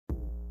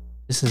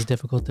This is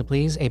Difficult to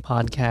Please, a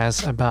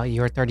podcast about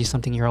your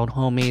 30-something-year-old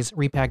homies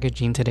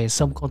repackaging today's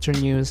subculture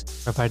news,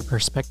 provide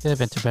perspective,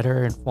 and to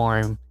better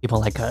inform people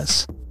like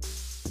us.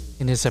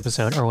 In this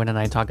episode, Erwin and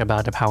I talk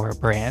about the power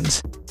of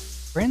brands.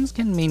 Brands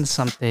can mean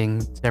something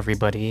to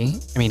everybody.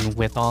 I mean,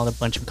 with all a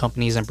bunch of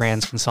companies and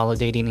brands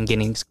consolidating and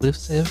getting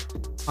exclusive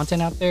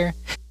content out there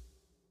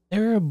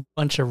are a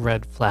bunch of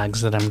red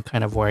flags that I'm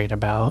kind of worried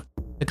about.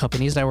 The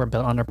companies that were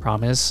built on a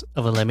promise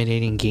of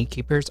eliminating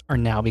gatekeepers are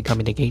now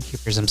becoming the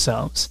gatekeepers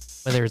themselves.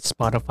 Whether it's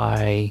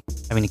Spotify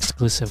having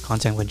exclusive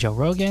content with Joe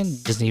Rogan,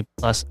 Disney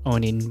Plus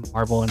owning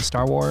Marvel and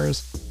Star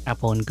Wars,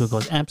 Apple and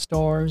Google's app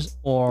stores,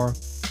 or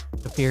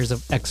the fears of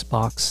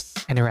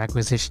Xbox and their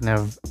acquisition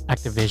of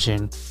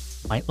Activision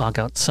might lock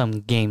out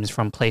some games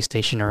from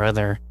PlayStation or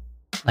other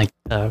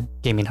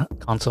gaming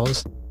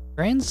consoles.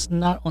 Brands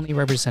not only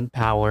represent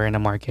power in the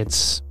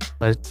markets,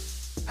 but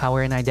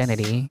power and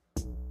identity.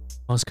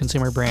 Most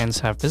consumer brands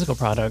have physical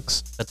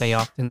products, but they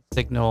often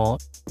signal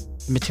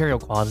material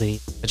quality,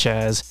 such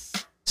as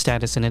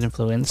status and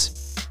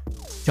influence.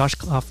 Josh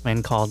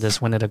Kaufman called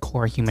this one of the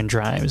core human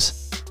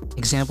drives.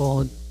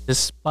 Example,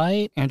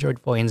 despite Android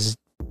phones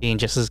being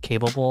just as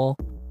capable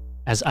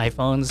as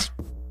iPhones,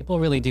 people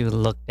really do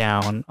look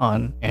down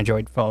on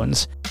Android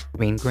phones. I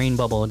mean, green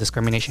bubble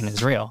discrimination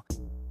is real.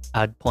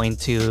 I'd point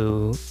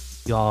to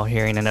y'all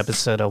hearing an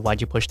episode of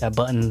Why'd You Push That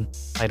Button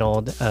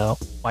titled,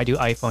 Why Do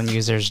iPhone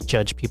Users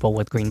Judge People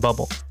with Green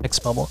Bubble,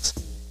 text bubbles?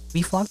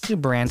 We flock to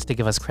brands to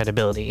give us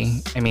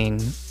credibility. I mean,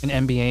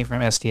 an MBA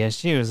from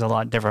SDSU is a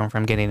lot different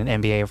from getting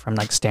an MBA from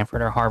like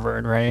Stanford or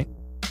Harvard, right?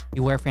 We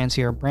wear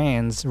fancier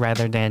brands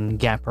rather than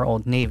Gap or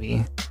Old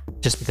Navy,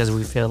 just because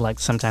we feel like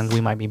sometimes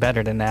we might be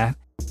better than that.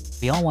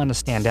 We all want to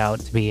stand out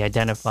to be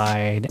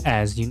identified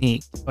as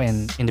unique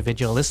and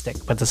individualistic,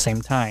 but at the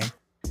same time,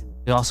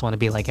 we also want to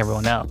be like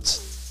everyone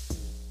else.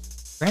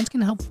 Brands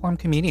can help form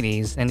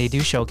communities, and they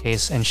do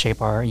showcase and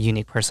shape our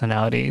unique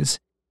personalities.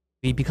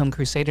 We become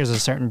crusaders of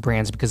certain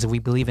brands because we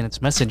believe in its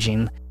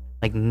messaging,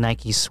 like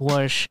Nike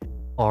swoosh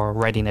or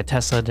riding a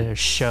Tesla to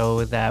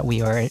show that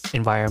we are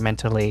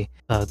environmentally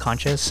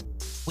conscious.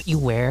 What you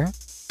wear,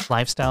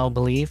 lifestyle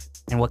belief,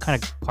 and what kind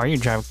of car you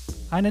drive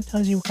kind of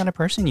tells you what kind of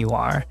person you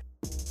are.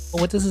 But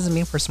what does this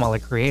mean for smaller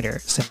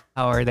creators? And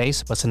how are they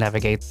supposed to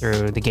navigate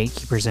through the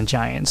gatekeepers and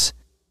giants?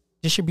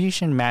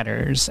 Distribution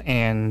matters,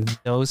 and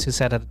those who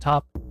sit at the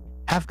top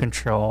have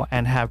control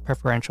and have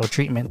preferential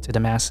treatment to the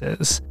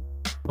masses.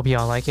 Hope you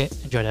all like it.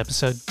 Enjoy the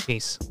episode.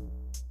 Peace.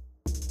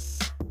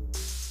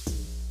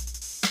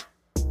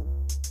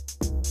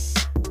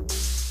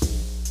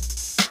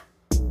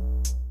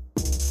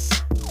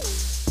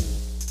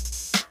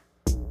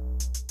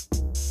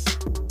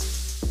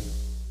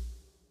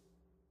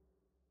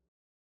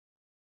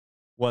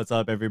 What's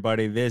up,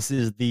 everybody? This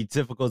is the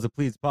Difficult to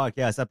Please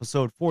podcast,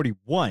 episode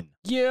 41.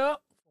 Yeah.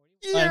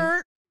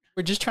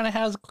 We're just trying to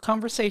have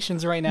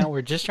conversations right now.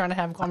 We're just trying to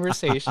have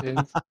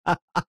conversations.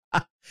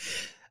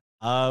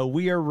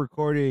 We are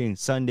recording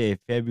Sunday,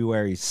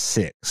 February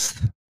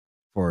 6th,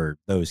 for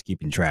those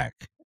keeping track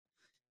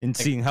and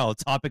seeing how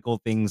topical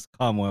things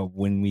come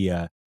when we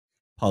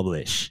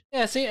publish.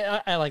 Yeah, see,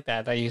 I like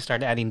that you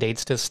start adding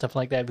dates to stuff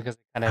like that because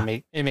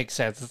it makes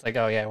sense. It's like,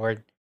 oh yeah, we're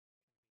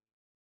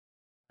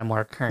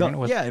more current.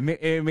 No, yeah,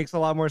 it makes a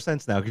lot more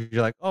sense now because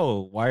you're like,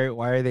 oh, why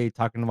are they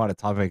talking about a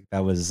topic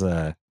that was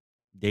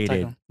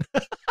dated?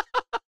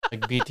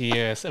 Like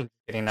BTS. I'm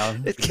kidding now.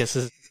 BTS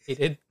is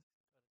dated.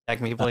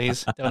 Attack me,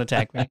 please. Don't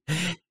attack me.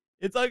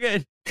 It's all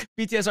good.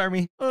 BTS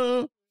Army.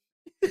 Oh.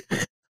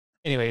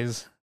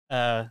 Anyways,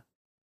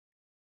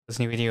 what's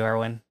new with you,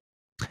 Erwin?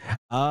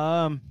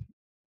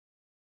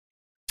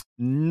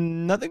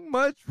 Nothing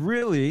much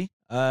really.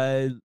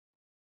 I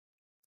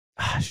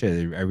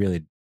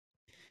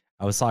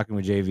was talking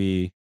with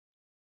JV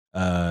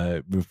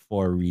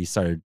before we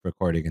started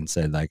recording and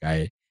said like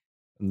I'm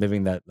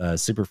living that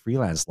super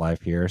freelance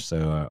life here,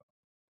 so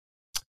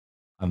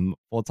I'm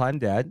full-time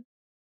dad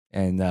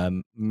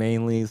and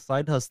mainly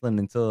side hustling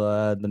until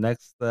the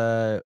next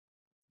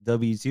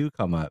W2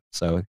 come up.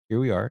 So here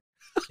we are.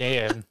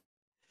 Yeah.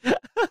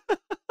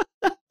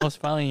 Most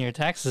filing your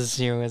taxes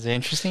here was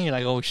interesting. You're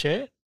like, oh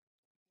shit.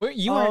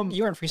 You weren't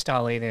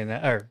freestyling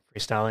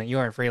you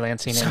weren't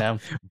freelancing in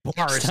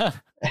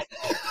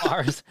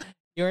bars.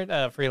 You weren't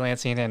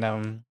freelancing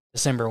in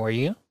December, were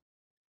you?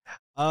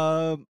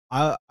 I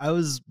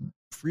was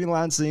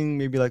freelancing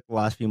maybe like the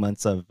last few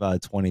months of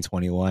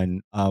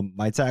 2021.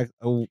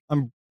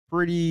 I'm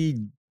pretty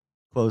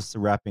close to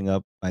wrapping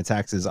up my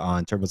taxes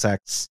on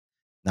TurboTax.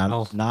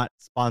 Not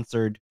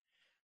sponsored.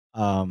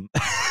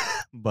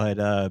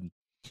 But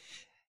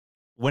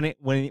when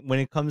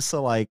it comes to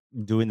like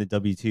doing the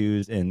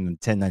W2s and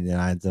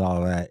 1099s and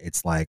all that,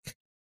 it's like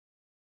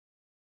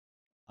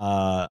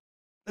the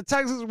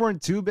taxes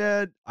weren't too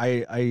bad.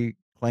 I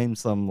claimed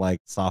some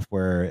like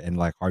software and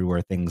like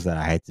hardware things that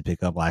I had to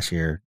pick up last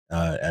year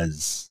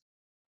as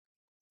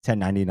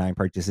 1099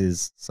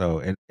 purchases, so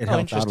it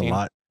helped out a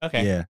lot.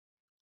 Okay.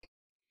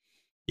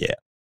 Yeah.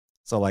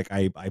 So like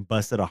I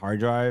busted a hard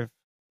drive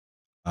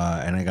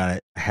and I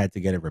had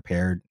to get it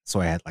repaired, so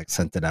I had like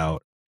sent it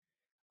out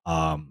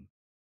um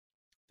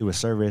through a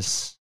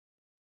service,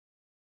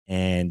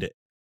 and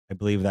I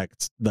believe that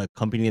the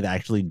company that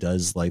actually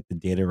does like the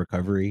data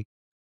recovery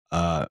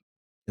uh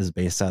is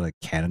based out of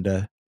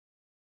Canada,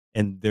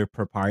 and the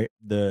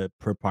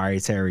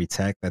proprietary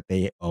tech that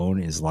they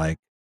own is like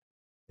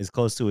is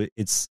close to it.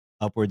 It's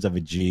upwards of a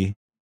G,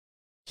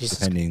 Jesus,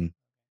 depending.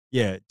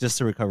 Yeah, just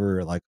to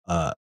recover like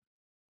a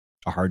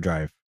hard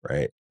drive,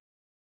 right?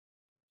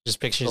 just So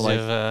pictures like,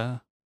 of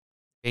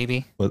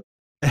baby. but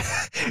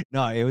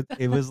no,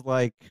 it was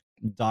like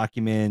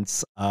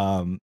documents,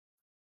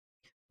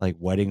 like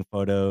wedding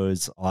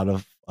photos. A lot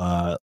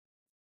of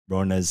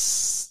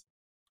Rona's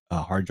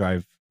hard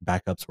drive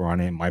backups were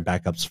on it. My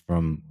backups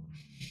from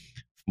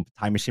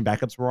Time Machine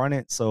backups were on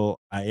it. So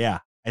yeah,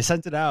 I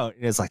sent it out,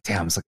 and it's like,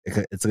 damn, it's like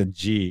a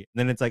G. And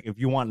then it's like, if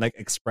you want like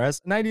Express,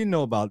 and I didn't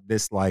know about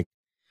this like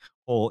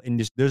whole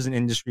industry. There's an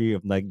industry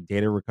of like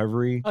data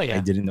recovery Oh I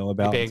yeah, didn't know pretty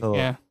about big. until.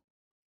 Yeah.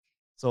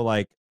 So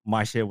like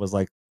my shit was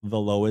like the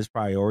lowest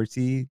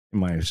priority.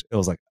 It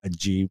was like a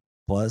G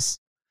plus.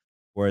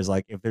 Whereas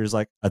like if there's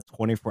like a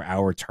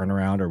 24-hour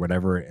turnaround or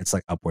whatever, it's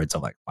like upwards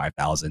of like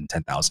 5,000,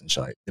 10,000,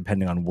 shit, like,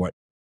 depending on what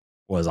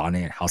was on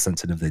it, how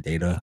sensitive the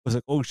data. I was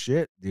like, oh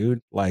shit,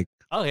 dude. Like,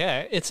 Oh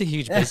yeah, it's a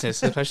huge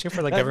business, especially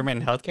for like government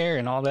and healthcare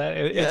and all that.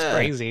 It's yeah.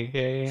 crazy.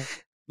 Yeah, yeah.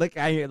 Like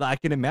I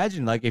can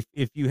imagine like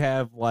if you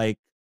have like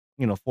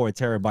 4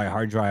 terabyte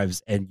hard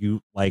drives and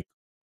you like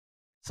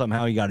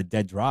somehow you got a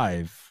dead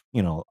drive,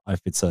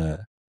 if it's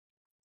a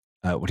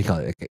what do you call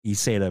it, like a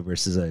eSATA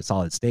versus a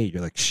solid state,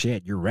 you're like,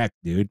 shit, you're wrecked,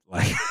 dude.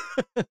 Like,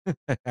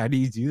 how do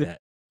you do that?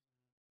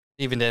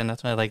 Even then,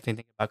 that's why I like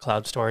thinking about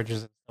cloud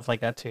storages and stuff like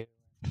that too.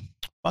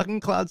 Fucking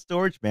cloud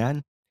storage,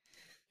 man.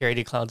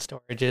 Security cloud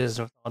storages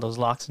with all those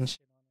locks and shit.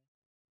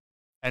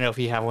 I know if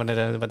you have one of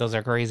those, but those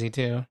are crazy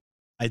too.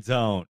 I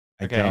don't.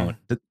 I Okay. don't.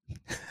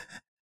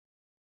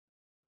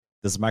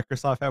 Does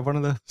Microsoft have one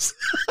of those?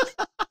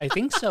 I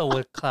think so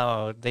with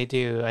cloud. They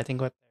do. I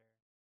think with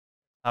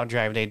their cloud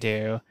drive they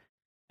do.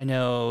 I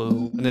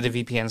know one of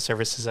the VPN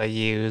services I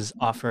use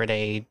offered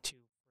a 2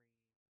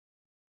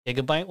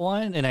 gigabyte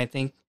one, and I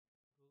think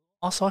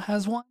also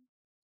has one.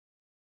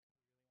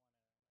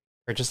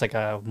 Or just like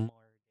a more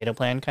data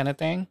plan kind of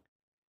thing.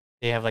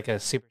 They have like a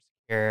super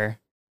secure,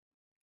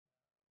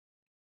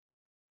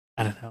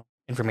 I don't know,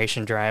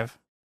 information drive.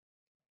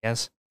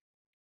 Yes.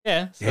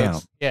 Yeah.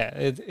 So Damn.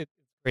 it's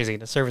crazy.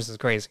 The service is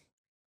crazy.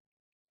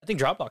 I think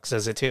Dropbox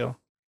does it too.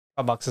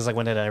 Dropbox is like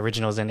one of the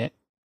originals in it.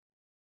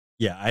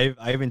 Yeah,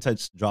 I haven't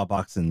touched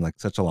Dropbox in like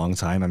such a long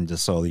time. I'm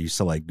just so used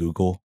to like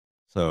Google.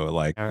 So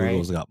like All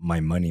Google's right. got my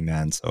money,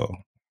 man. So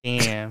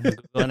Damn.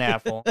 Google and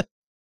Apple.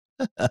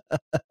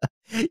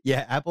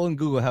 yeah, Apple and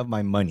Google have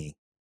my money.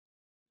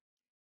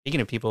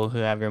 Speaking of people who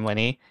have your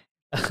money,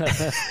 some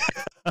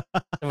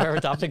of our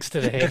topics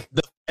today.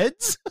 The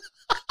feds?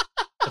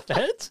 The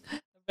feds?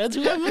 The feds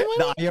who have my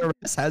money? The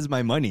IRS has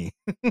my money.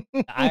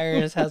 The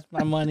IRS has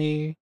my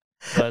money.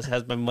 Buzz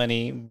has my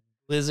money.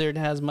 Blizzard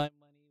has my money.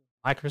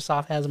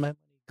 Microsoft has my money.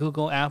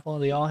 Google, Apple,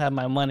 they all have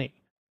my money.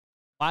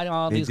 Why do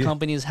all They these do.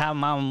 companies have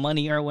my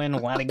money,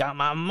 Erwin? Why they got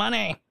my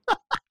money?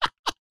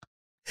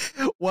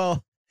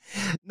 Well,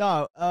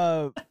 no,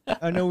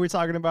 I know we're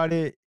talking about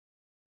it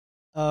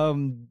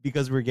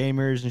because we're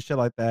gamers and shit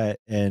like that,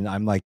 and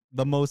I'm like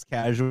the most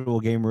casual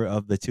gamer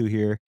of the two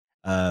here.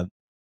 How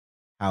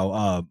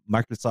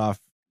Microsoft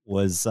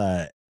was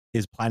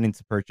is planning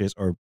to purchase,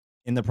 or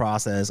in the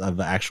process of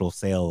the actual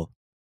sale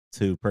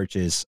to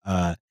purchase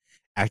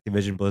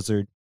Activision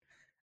Blizzard.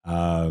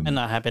 And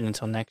not happen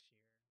until next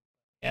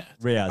year.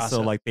 Yeah. Yeah,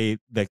 so like they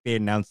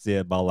announced it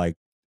about like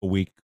a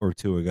week or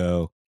two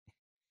ago,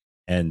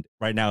 and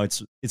right now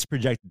it's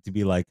projected to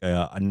be like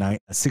a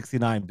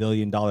 $69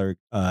 billion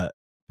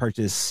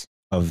purchase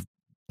of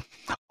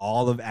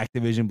all of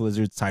Activision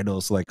Blizzard's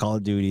titles, so like Call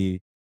of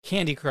Duty.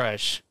 Candy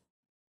Crush.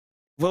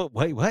 Well,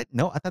 wait, what?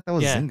 No, I thought that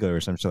was Yeah. Zynga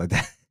or some shit like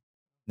that.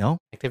 No,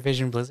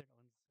 Activision Blizzard.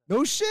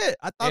 no shit.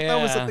 I thought that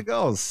was Yeah. something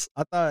else.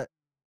 I thought.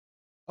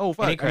 Oh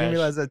fuck! I Candy didn't Crush.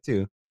 realize that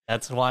too.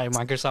 That's why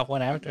Microsoft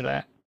went after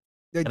that.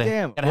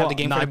 Damn. Gotta have the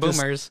game for the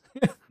boomers.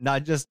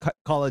 Not just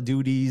Call of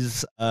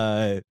Duty's,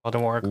 World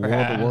of Warcraft.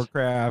 World of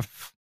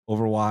Warcraft,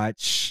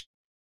 Overwatch.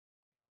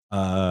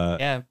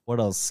 Yeah. What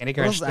else? Candy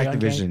What else Crush, is Candy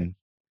Crush.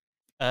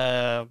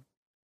 Activision?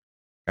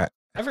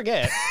 I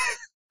forget.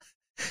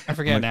 I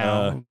forget like,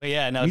 now. But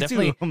yeah, no, Me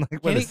definitely. too. I'm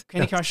like, what is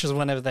Candy Crush is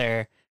one of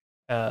their,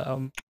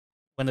 one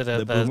of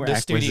The boomer the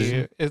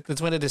studio. acquisition?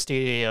 It's one of the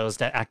studios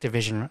that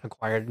Activision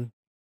acquired.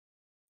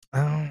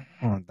 Oh,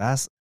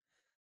 that's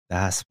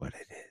what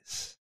it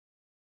is.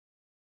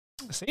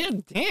 So yeah,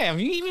 damn,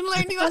 you even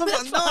learned about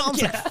this. No, I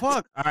was like, podcast.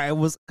 fuck. I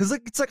was because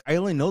like it's like I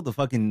only know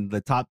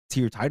the top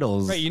tier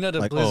titles. Right, you know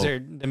the like,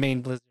 Blizzard, the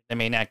main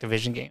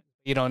Activision game.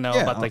 You don't know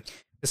Yeah, about like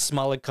the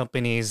smaller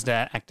companies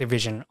that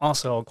Activision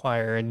also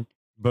acquired.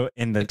 But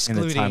in the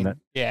time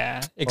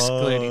that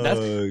Excluding.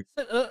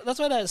 Fuck. That's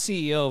why that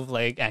CEO of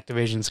like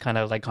Activision's kind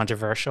of like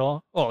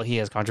controversial. Well, he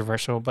is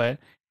controversial, but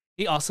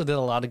he also did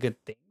a lot of good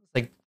things.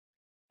 Like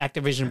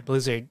Activision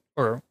Blizzard,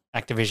 or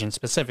Activision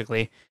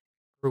specifically,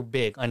 grew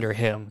big under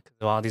him because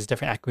of all these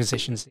different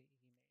acquisitions.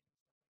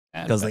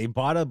 Because they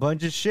bought a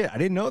bunch of shit. I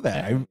didn't know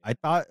that. Yeah.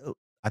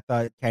 I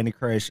thought Candy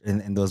Crush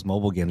and those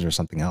mobile games were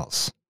something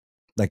else.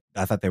 Like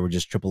I thought they were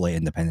just AAA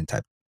independent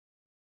type.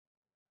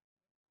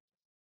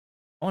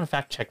 I want to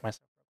fact check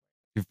myself.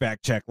 You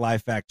fact check,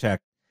 live fact check.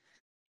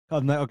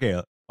 I'm like,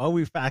 okay, while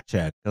we fact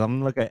check, because I'm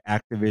gonna look at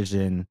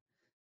Activision,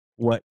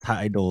 what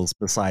titles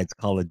besides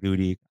Call of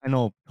Duty. I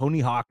know Tony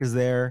Hawk is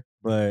there,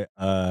 but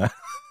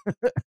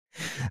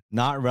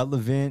not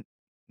relevant,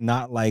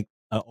 not like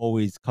a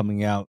always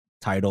coming out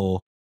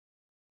title.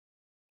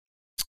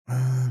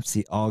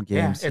 See all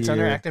games It's here.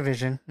 under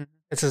Activision.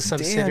 It's a Damn,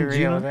 subsidiary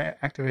Gino. of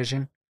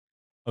Activision.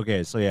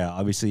 Okay, so yeah,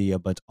 obviously,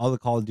 but all the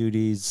Call of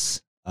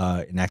Duties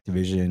in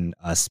Activision,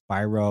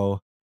 Spyro,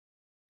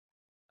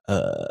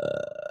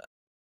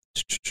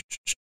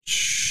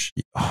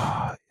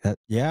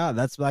 yeah,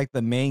 that's like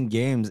the main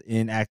games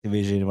in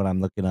Activision when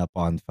I'm looking up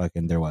on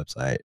fucking their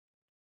website.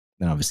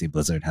 Then obviously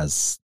Blizzard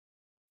has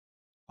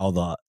all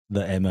the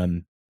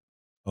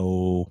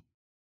MMO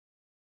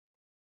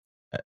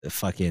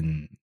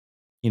fucking,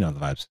 you know the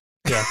vibes.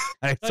 Yeah.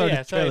 I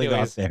started trailing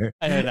off there.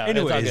 I don't know. It's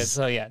all good. Anyways,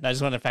 So yeah, I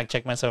just want to fact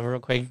check myself real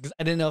quick 'cause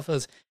I didn't know if it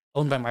was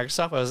owned by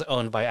Microsoft or it was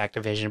owned by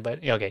Activision, but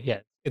okay, yeah,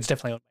 it's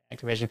definitely owned by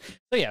Activision.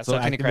 So yeah, so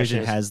Candy Crush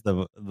Activision is has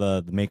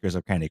the makers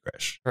of Candy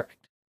Crush.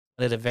 correct.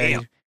 One of the very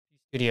Damn. few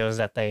studios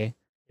that they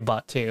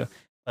bought too.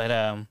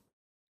 But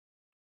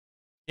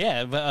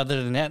yeah, but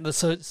other than that,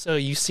 so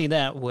you see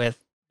that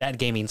with that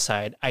gaming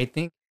side. I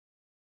think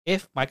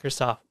if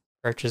Microsoft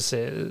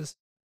purchases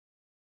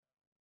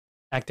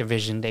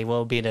Activision, they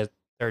will be the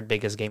third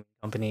biggest gaming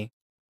company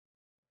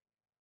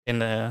in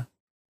the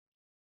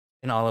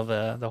in all of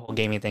the whole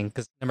gaming thing.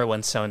 Because number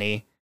one,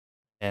 Sony,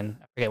 and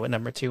I forget what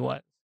number two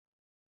was.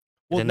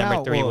 And then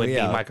number three would be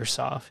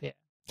Microsoft. Yeah,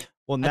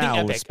 Well, I think now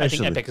Epic. I think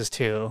especially Epic is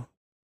two.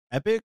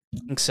 Epic. I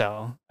think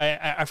so.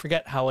 I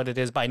forget how it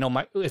is, but I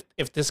know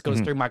if this goes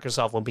Mhm. through,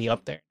 Microsoft will be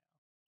up there.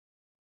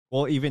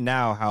 Well, even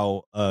now,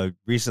 how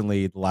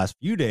recently the last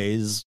few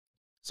days,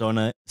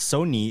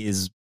 Sony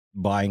is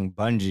buying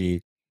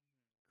Bungie,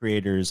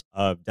 creators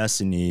of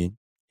Destiny,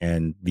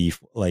 and the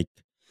former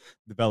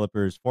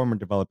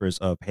developers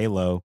of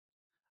Halo,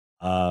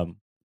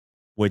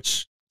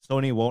 which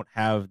Sony won't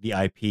have the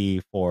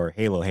IP for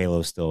Halo.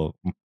 Halo's still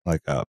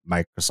like a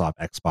Microsoft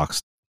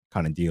Xbox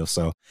kind of deal.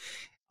 So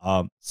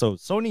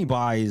Sony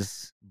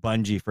buys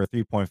Bungie for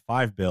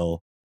 3.5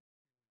 bill.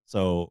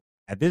 So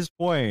at this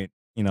point,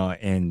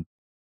 and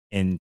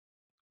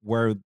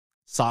where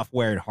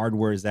software and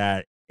hardware is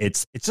at,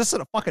 it's just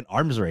a fucking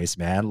arms race,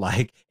 man.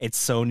 Like it's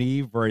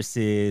Sony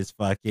versus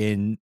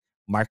fucking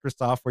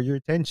Microsoft for your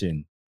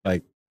attention.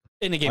 Like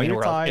In a gaming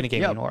world. time. In a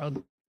gaming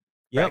world.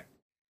 Yep. Right.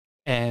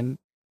 And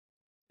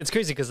it's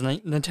crazy because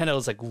Nintendo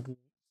is like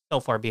so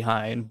far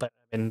behind, but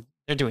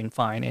they're doing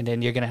fine. And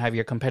then you're gonna have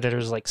your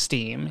competitors like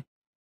Steam.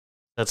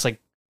 That's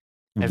like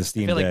With I the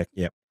Steam feel like- Deck.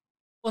 Yep.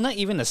 well, not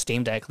even the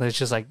Steam Deck. It's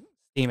just like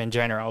Steam in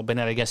general. But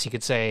then I guess you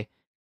could say,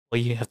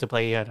 well, you have to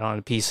play it on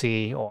a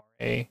PC or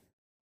for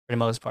the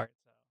most part.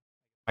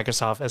 So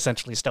Microsoft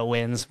essentially still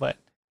wins, but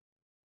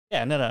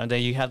yeah, no.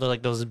 Then you have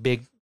those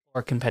big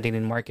or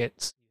competing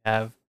markets. You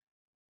have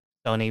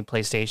Sony,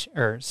 PlayStation,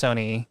 or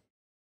Sony,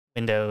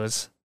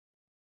 Windows,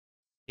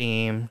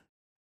 Steam.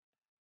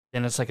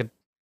 Then it's like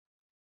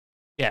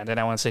then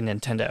I want to say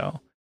Nintendo.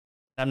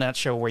 I'm not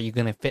sure where you're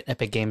gonna fit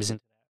Epic Games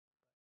into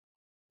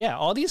that. Yeah,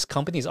 all these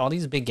companies, all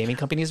these big gaming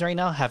companies right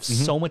now have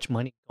Mhm. so much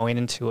money going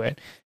into it.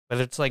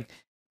 Whether it's like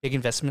big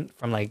investment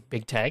from like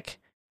big tech,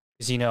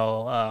 because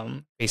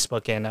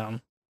Facebook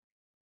and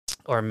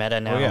or Meta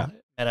now, yeah.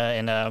 Meta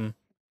and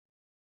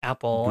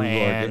Apple Google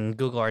and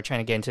Google are trying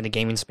to get into the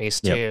gaming space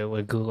too Yep.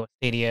 with Google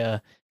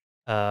Stadia,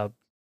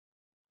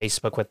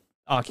 Facebook with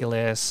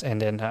Oculus,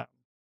 and then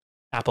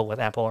Apple with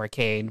Apple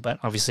Arcade. But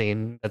obviously,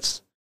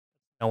 that's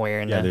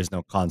nowhere in Yeah, the. there's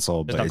no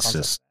console, there's but no it's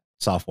console. just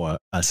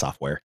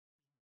software.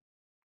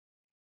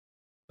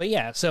 But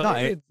yeah, so No,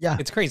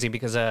 it's crazy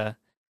because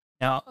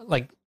now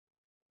like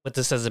what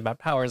this says about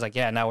power is like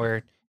now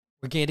we're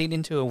getting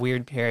into a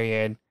weird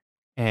period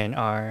in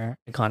our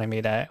economy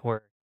that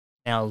we're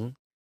now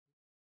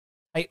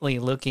tightly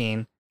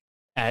looking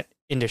at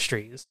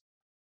industries.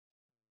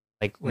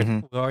 Like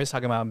we're always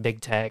talking about big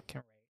tech,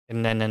 right?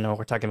 And then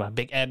we're talking about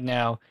big ed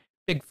now,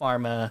 big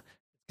pharma.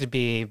 It's gonna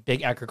be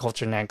big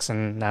agriculture next,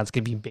 and now it's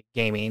gonna be big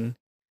gaming.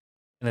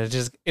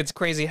 And it's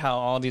crazy how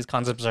all these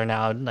concepts are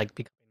now like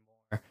becoming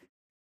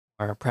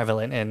more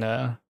prevalent in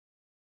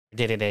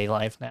day-to-day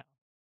life now.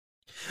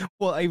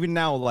 Well, even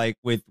now, like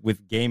with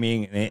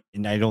gaming,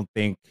 and I don't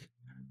think,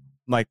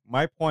 like,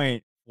 my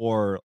point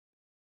for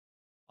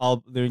all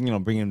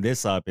bringing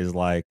this up is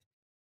like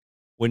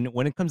when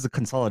it comes to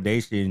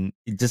consolidation,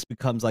 it just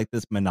becomes like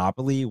this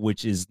monopoly,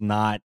 which is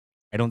not.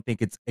 I don't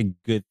think it's a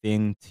good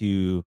thing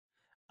to,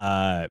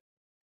 uh,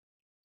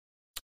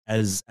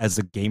 as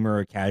a gamer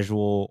or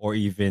casual, or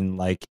even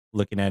like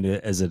looking at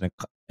it as an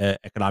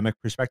economic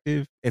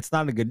perspective. It's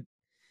not a good.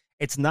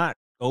 It's not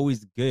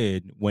always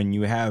good when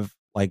you have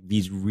like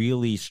these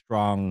really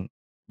strong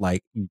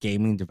like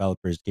gaming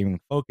developers, gaming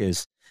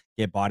focus,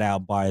 get bought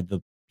out by the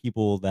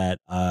people that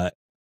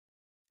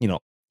you know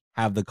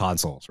have the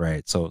consoles,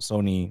 right? So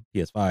Sony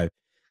PS5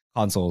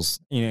 consoles,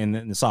 and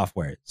the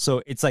software.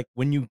 So it's like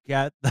when you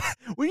get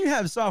when you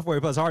have software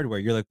plus hardware,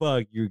 you're like,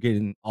 well, you're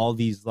getting all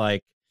these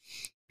like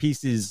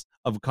pieces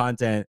of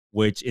content,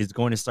 which is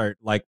going to start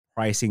like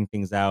pricing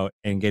things out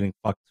and getting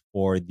fucked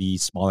for the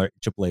smaller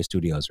AAA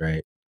studios,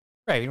 right?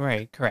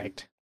 Right,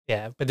 correct.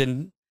 Yeah, but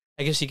then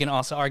I guess you can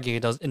also argue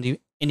those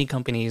indie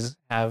companies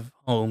have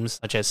homes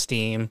such as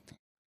Steam,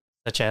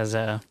 such as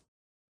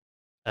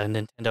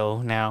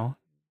Nintendo now.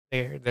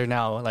 They're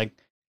now like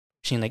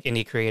pushing like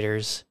indie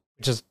creators,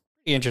 which is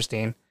pretty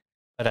interesting.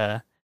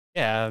 But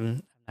yeah,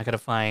 I'm not gonna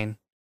find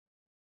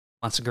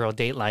Monster Girl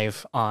Date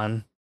Life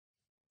on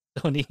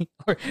Sony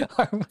or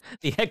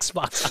the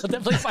Xbox. I'll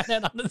definitely find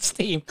that on the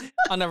Steam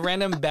on a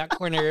random back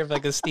corner of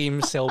like a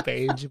Steam sale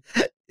page.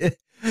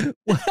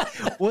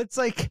 What's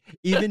like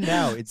even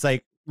now? It's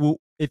like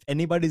if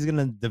anybody's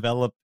gonna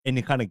develop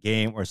any kind of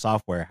game or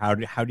software, how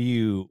do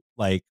you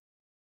like?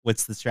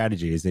 What's the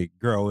strategy? Is it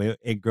grow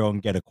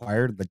and get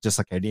acquired, like just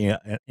like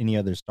any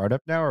other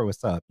startup now, or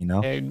what's up?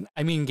 And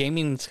I mean,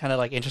 gaming is kind of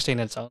like interesting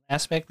in its own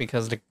aspect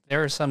because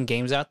there are some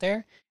games out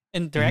there,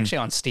 and they're Mhm. actually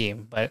on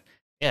Steam. But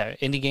yeah,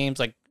 indie games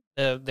like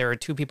there are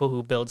two people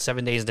who build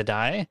 7 Days to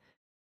Die,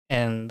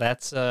 and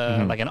that's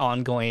Mhm. like an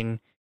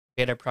ongoing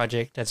beta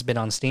project that's been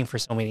on Steam for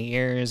so many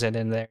years. And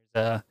then there's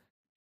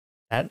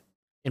that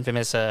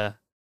infamous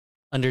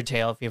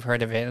Undertale, if you've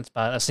heard of it. It's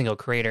about a single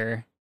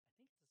creator.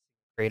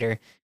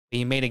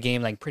 He made a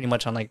game like pretty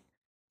much on like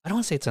I don't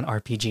want to say it's an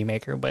RPG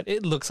maker, but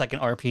it looks like an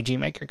RPG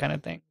maker kind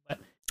of thing. But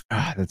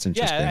That's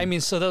yeah, I interesting.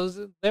 mean, so those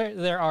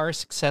there are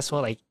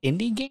successful like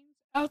indie games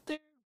out there,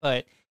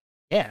 but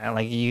yeah,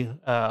 like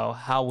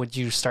how would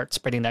you start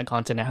spreading that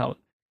content out?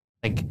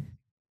 Like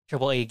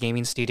AAA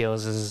gaming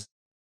studios is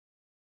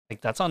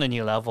like that's on a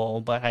new level,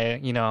 but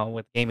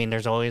with gaming,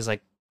 there's always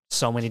like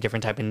so many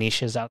different type of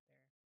niches out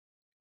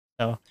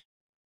there. So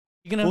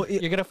Well,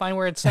 you're gonna find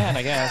where it's at,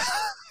 I guess.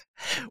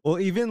 well,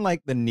 even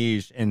like the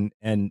niche, and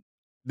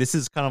this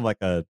is kind of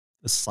like a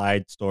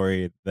side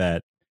story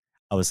that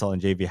I was telling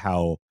JV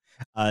how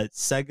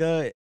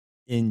Sega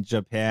in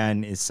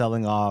Japan is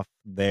selling off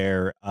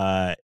their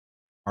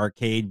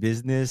arcade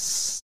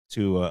business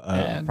to a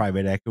And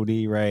private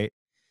equity, right?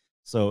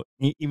 So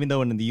even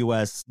though in the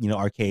US,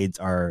 arcades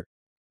are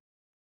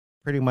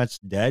pretty much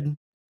dead,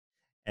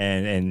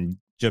 and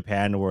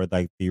Japan were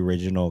like the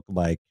original,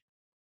 like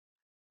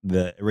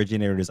the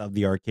originators of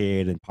the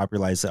arcade and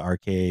popularized the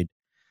arcade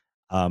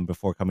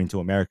before coming to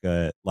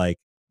America. Like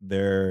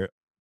their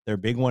their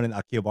big one in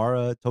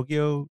Akihabara,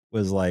 Tokyo,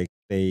 was like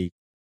they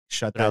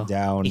shut that bro,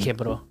 down.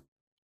 Ikeburo.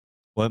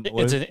 What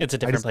It's a I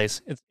different just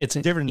place. It's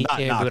in different, not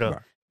Ikeburo.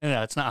 Akihabara.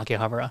 No, it's not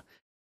Akihabara.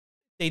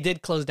 They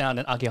did close down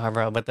in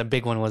Akihabara, but the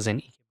big one was in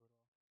Ikeburo.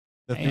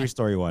 The Yeah.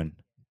 3-story one.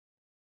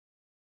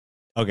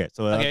 Okay,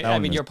 so Okay, that I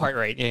one mean is you're part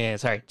right. Yeah,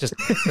 sorry. Just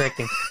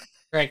correcting.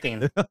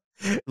 Correcting.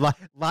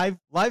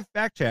 live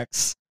fact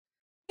checks.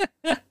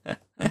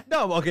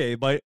 No, okay,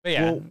 but But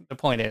yeah, well, the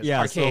point is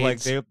yeah. So like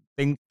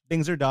arcades.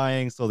 things are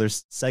dying. So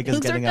there's Sega's Things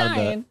are getting out of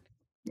the dying.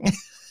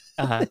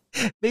 Uh-huh.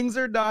 things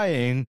are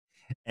dying,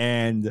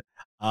 and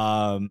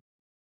um,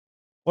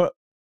 what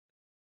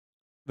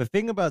the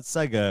thing about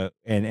Sega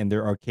and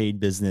their arcade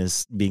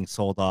business being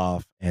sold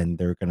off, and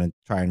they're gonna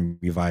try and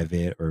revive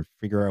it or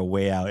figure a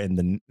way out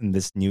in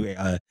this new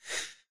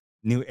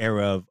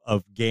era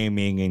of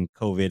gaming and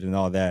COVID and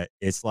all that.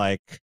 It's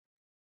like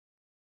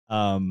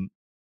um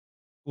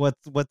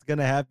what's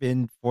gonna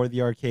happen for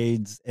the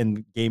arcades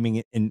and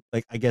gaming, and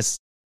like I guess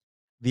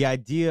the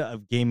idea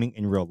of gaming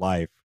in real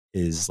life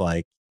is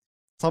like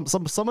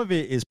some of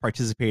it is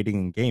participating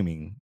in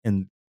gaming,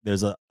 and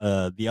there's a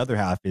the other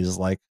half is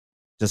like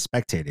just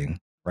spectating,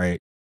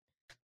 right?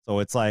 So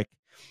it's like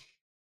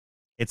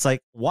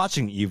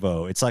watching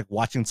Evo. It's like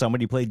watching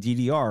somebody play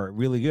DDR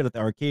really good at the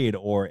arcade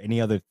or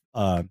any other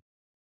kind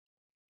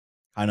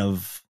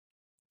of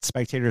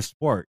spectator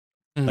sport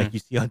like Mhm. you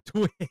see on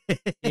Twitch,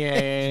 but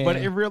Yeah.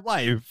 in real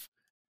life.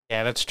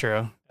 Yeah, that's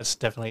true. That's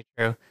definitely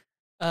true.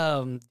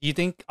 Do you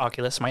think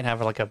Oculus might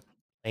have like a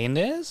play in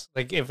this?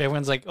 Like if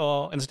everyone's like,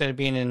 oh, instead of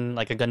being in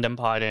like a Gundam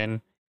pod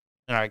in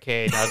an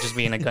arcade, I'll just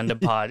be in a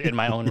Gundam pod in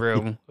my own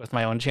room with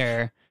my own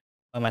chair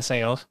by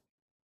myself.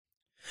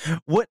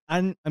 What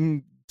I'm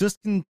just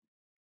I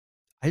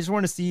just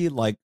want to see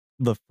like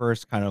the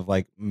first kind of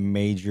like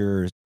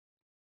major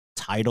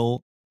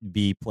title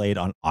be played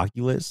on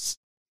Oculus,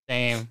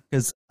 Same.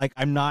 because like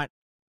I'm not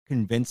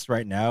convinced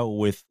right now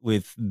with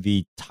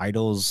the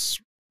titles.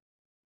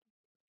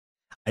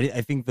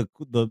 I think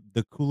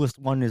the coolest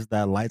one is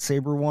that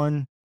lightsaber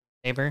one,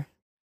 Saber.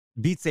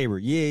 Beat Saber.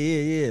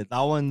 Yeah. That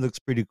one looks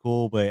pretty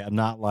cool, but I'm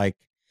not like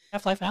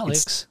Half-Life it's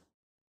Alex.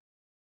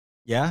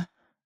 yeah.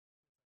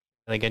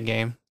 Really good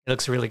game. It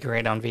looks really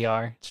great on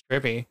VR. It's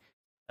trippy.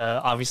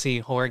 Obviously,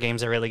 horror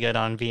games are really good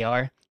on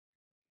VR.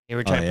 You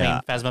ever Oh try yeah.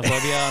 playing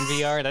Phasmophobia on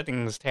VR? That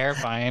thing was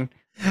terrifying.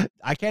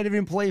 I can't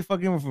even play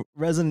fucking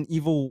Resident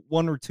Evil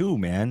 1 or 2,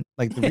 man.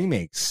 Like the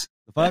remakes.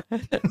 The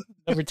fuck?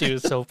 Number 2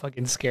 is so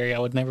fucking scary. I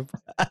would never.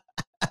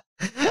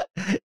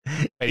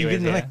 Anyways,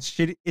 Even yeah. like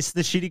shitty, it's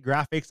the shitty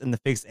graphics and the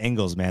fixed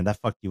angles, man. That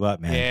fucked you up,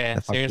 man. Yeah,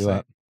 That fucked you seriously.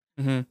 up.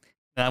 And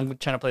I'm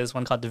trying to play this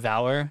one called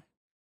Devour.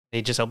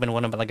 They just opened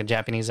one of like a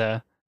Japanese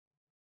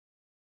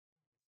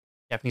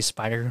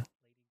spider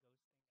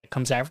that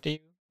comes after you.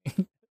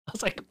 I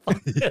was like,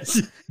 fuck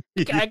this.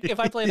 If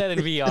I play that in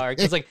VR,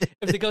 because like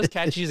if the ghost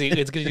catches you,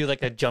 it's gonna do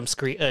like a jump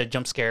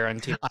scare on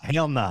you.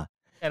 Hell nah.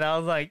 And I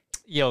was like,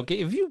 yo,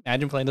 if you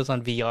imagine playing this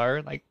on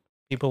VR, like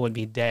people would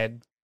be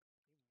dead.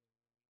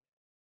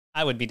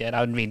 I would be dead.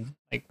 I would be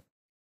like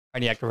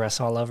cardiac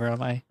arrest all over on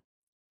my.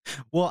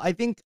 Well, I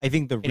think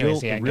the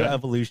Anyways, yeah, real go ahead.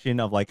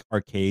 evolution of like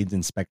arcades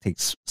and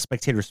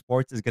spectator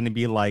sports is going to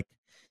be like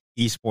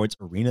esports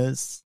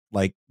arenas,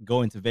 like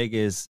going to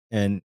Vegas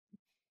and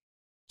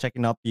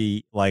checking out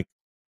the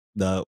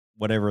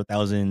whatever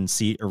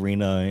 1,000-seat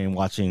arena and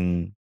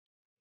watching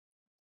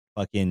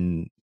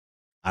fucking,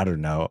 I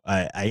don't know.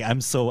 I'm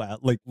so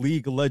out, like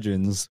League of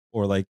Legends,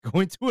 or like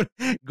going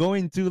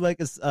to like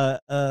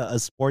a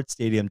sports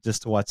stadium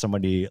just to watch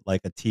somebody,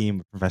 like a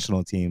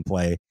professional team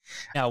play.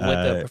 Now, would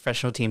the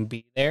professional team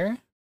be there?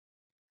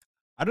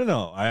 I don't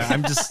know.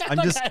 I'm just I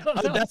don't know.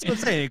 that's what I'm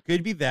saying. It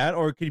could be that,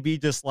 or it could be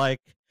just like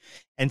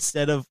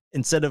instead of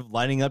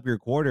lining up your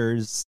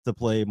quarters to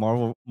play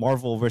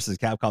Marvel versus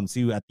Capcom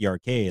 2 at the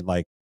arcade,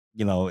 like,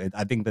 you know,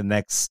 I think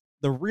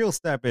the real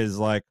step is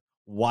like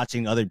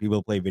watching other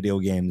people play video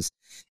games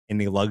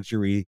in a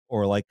luxury,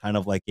 or like kind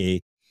of like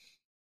a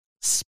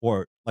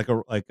sport, like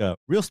a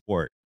real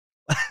sport.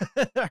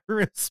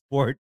 Real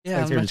sport. Yeah,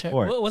 I'm spectator not sure.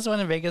 sport. What was the one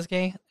in Vegas,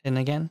 gay? And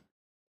again,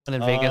 one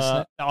in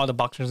Vegas, all the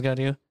boxers go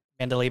to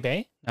Mandalay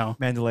Bay? No.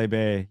 Mandalay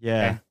Bay,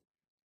 yeah. Okay.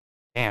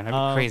 Damn, that'd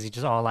be crazy.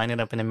 Just all lining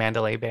up in the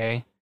Mandalay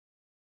Bay.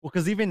 Well,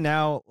 because even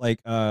now, like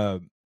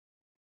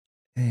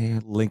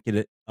link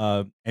it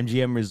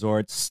MGM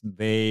Resorts,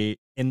 they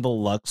in the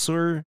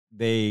Luxor,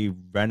 they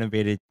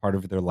renovated part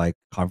of their like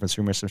conference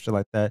room or some shit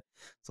like that.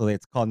 So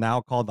it's called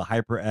the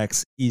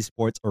HyperX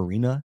Esports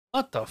Arena.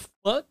 What the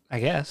fuck? I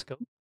guess. Go.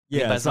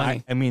 Yeah, so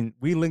I mean,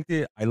 I linked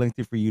it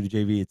for you to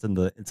JV. It's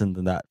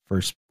in that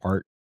first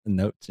part, the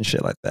notes and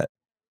shit like that.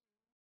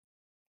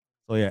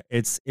 So yeah,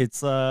 it's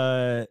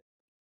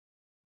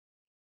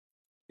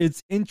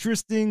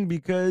interesting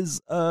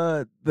because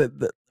the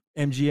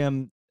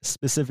MGM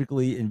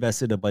specifically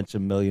invested a bunch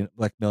of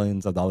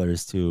millions of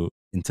dollars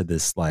into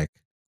this like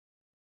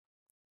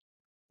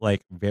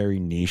very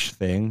niche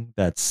thing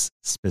that's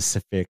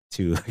specific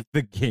to like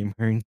the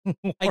gaming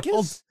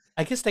world.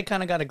 I guess they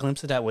kind of got a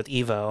glimpse of that with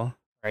Evo,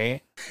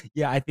 right?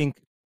 Yeah, I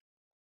think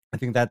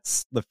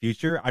that's the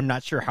future. I'm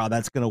not sure how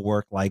that's gonna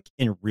work like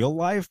in real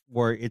life,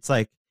 where it's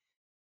like,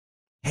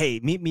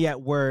 hey, meet me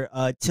at where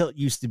Tilt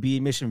used to be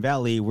in Mission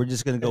Valley. We're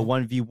just gonna go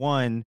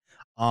 1v1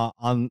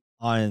 on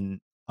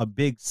a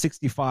big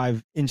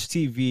 65-inch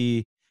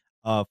TV,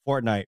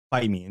 Fortnite.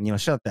 Fight me,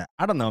 and shut that.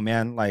 I don't know,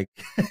 man. Like,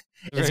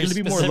 it's gonna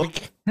be more.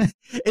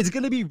 It's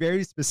gonna be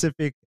very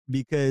specific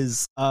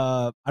because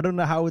I don't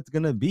know how it's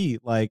gonna be.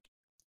 Like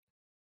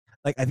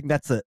I think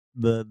that's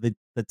the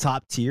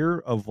top tier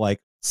of like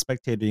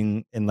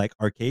spectating in like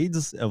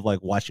arcades, of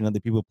like watching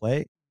other people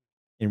play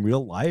in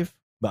real life.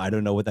 But I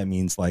don't know what that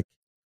means. Like,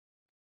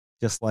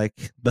 just like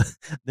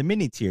the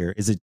mini tier,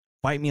 is it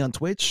fight me on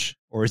Twitch,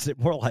 or is it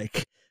more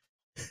like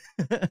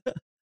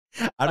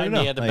I don't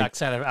know. Me at the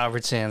backside of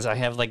Albertsons, I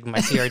have like my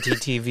CRT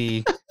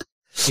TV,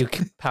 few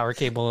power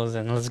cables,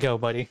 and let's go,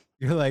 buddy.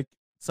 You're like,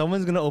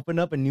 someone's gonna open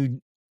up a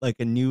new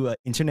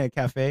internet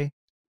cafe,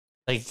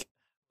 like,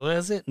 what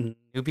is it,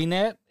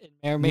 NewbieNet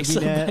in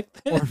Mesa back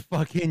then? Or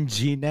fucking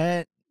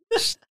GNet,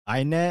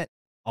 iNet,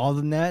 all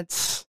the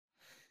nets.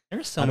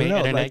 There's so many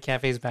internet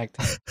cafes back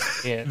then.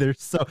 Yeah, there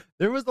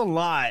was a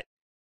lot.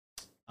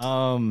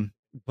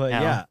 But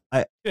now, yeah,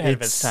 too ahead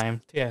of its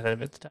time.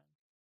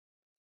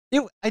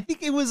 I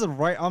think it was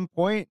right on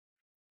point.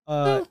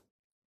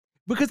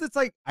 Because it's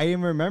like, I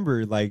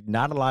remember like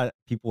not a lot of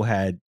people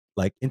had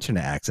like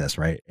internet access,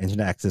 right?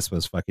 Internet access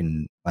was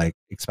fucking like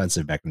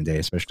expensive back in the day,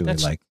 especially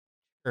with like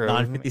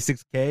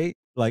non-56K.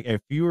 Like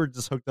if you were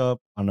just hooked up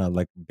on a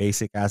like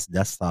basic ass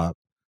desktop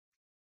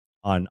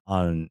on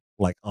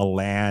like a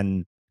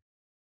LAN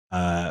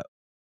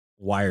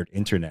wired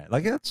internet,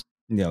 like that's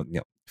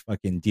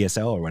fucking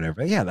DSL or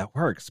whatever. Yeah, that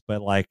works.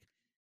 But like,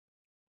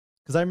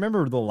 because I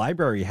remember the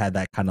library had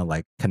that kind of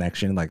like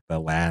connection, like the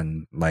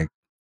LAN, like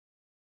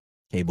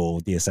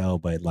cable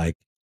DSL, but like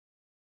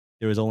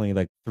there was only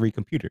like 3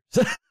 computers.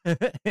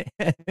 But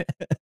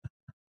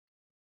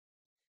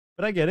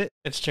I get it.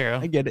 It's true.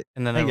 I get it.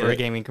 And then there were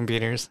gaming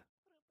computers.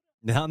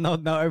 No,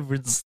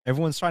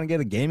 everyone's trying to get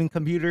a gaming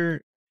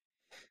computer.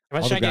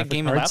 Everyone's trying to get a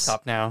gaming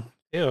laptop now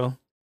too.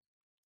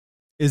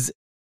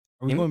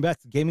 Are we going back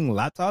to gaming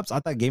laptops?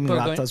 I thought gaming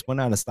laptops went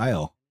out of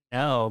style.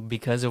 No,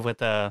 because of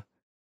a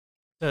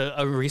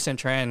recent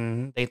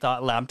trend, they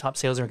thought laptop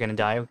sales were going to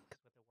die with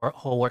the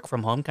whole work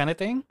from home kind of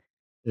thing.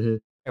 Mm-hmm.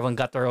 Everyone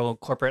got their own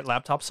corporate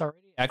laptops already.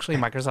 Actually,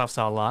 Microsoft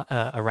saw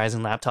a rise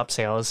in laptop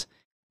sales.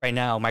 Right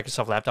now,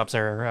 Microsoft laptops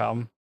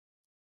are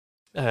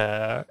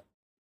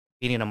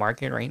beating the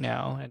market right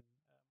now, and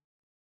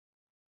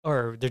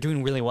or they're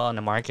doing really well in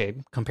the market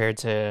compared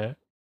to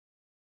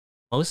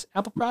most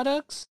Apple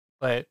products.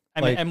 But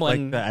I mean, Like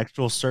the M1.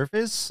 actual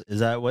Surface? Is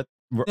that what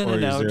No, no, or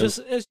is no. there Just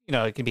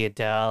it could be a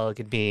Dell. It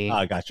could be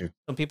I got you.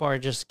 some people are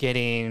just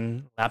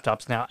getting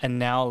laptops now, and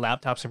now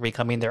laptops are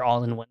becoming their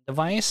all-in-one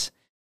device.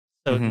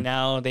 So Mhm.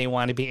 now they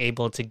want to be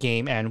able to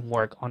game and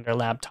work on their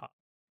laptop.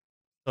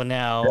 So Yeah.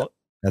 now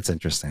That's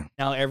interesting.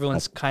 now That's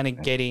everyone's kind of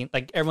interesting. getting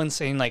like everyone's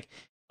saying like,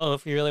 oh,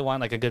 if you really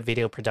want like a good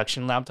video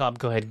production laptop,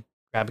 go ahead and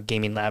grab a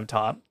gaming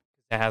laptop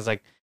that has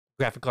like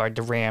graphic card,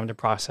 the RAM, the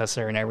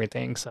processor, and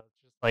everything. So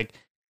it's just like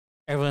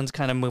everyone's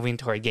kind of moving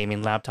toward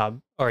gaming laptop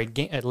or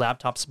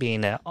laptops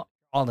being a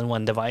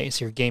all-in-one device.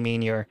 Your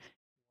gaming, your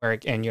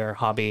work, and your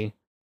hobby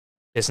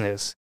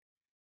business.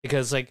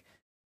 Because like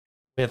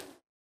with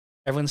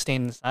everyone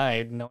staying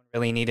inside, no one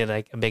really needed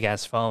like a big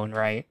ass phone,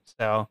 right?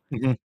 So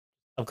Mhm.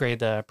 upgrade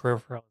the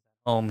peripherals at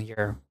home,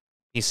 your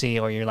PC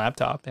or your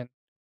laptop, and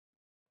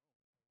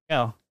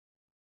yeah,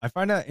 I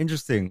find that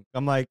interesting.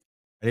 I'm like,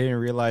 I didn't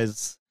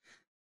realize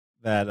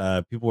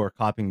that people were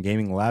copying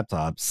gaming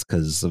laptops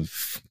because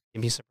of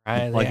you'd be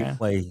surprised. Yeah,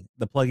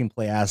 the plug and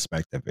play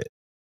aspect of it.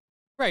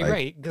 right, Like,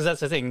 right. Because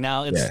that's the thing.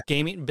 Now it's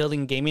yeah.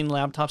 building gaming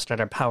laptops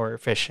that are power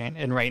efficient,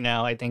 and right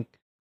now I think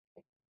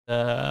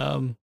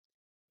the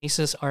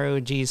Asus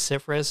ROG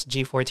Zephyrus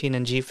G14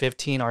 and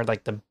G15 are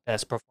like the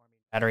best performing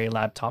battery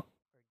laptops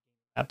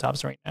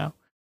right now.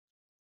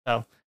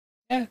 So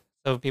yeah,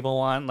 so if people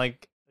want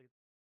like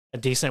a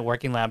decent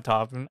working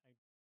laptop.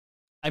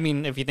 I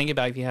mean, if you think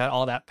about it, if you had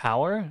all that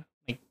power,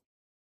 like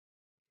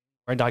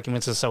Word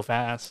documents is so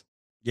fast.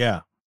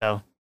 Yeah.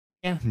 So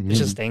yeah, it's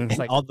just And things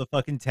like all the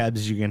fucking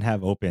tabs you can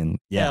have open.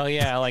 Yeah. hell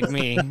yeah, like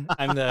me.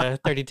 I'm the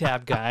 30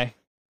 tab guy.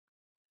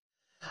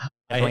 I,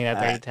 Definitely that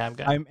I 30 tab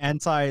guy. I'm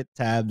anti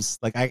tabs.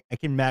 Like I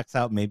can max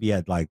out maybe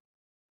at like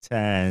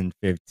 10,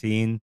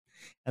 15.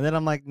 And then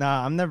I'm like,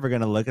 nah, I'm never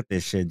gonna look at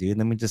this shit, dude.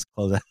 Let me just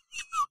close it.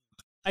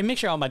 I make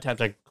sure all my tabs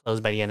are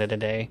closed by the end of the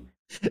day.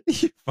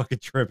 You fucking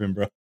tripping,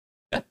 bro.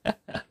 I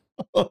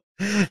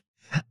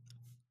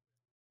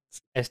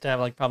still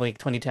have like probably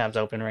 20 tabs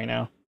open right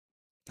now.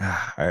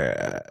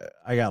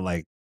 I got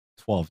like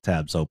 12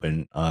 tabs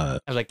open. I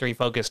have like 3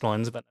 focused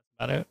ones, but that's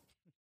about it.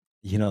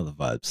 You know the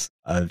vibes.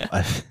 I've all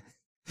right.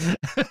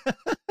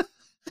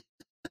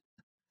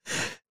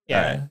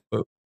 Yeah.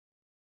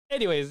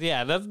 Anyways,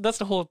 yeah, that's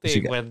the whole What you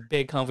thing got? with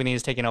big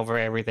companies taking over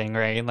everything,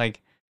 right?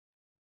 Like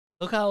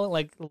look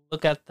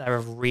at the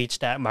reach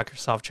that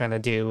Microsoft trying to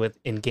do with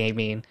in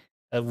gaming.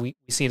 We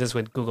see this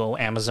with Google,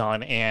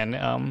 Amazon,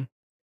 and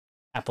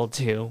Apple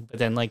too. But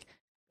then like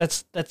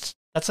that's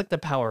like the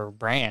power of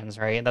brands,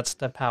 right? That's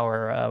the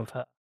power of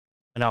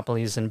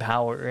monopolies and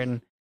power,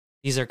 and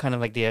these are kind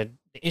of like the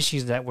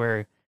issues that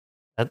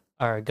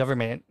our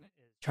government is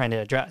trying to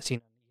address. You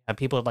know, you have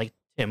people like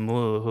Tim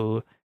Wu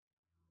who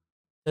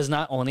does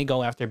not only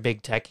go after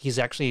big tech, he's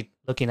actually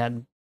looking at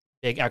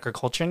big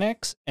agriculture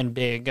next and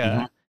big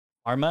Mhm.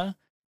 pharma,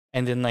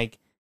 and then like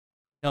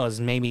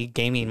knows maybe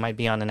gaming might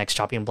be on the next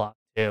chopping block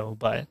too.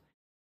 But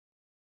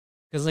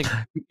because like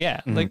yeah,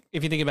 Mhm. like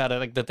if you think about it,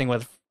 like the thing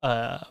with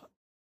what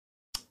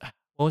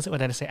was it? What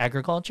did I say?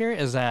 Agriculture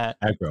is that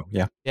Aggro,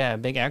 yeah. yeah,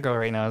 big agro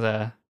right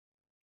now.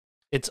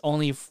 It's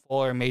only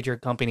 4 major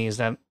companies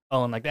that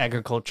own like the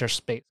agriculture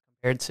space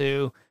compared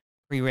to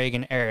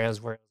pre-Reagan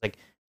eras where it was like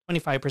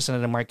 25%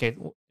 of the market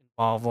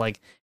involved like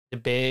the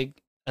big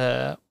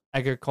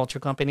agriculture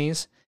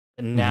companies.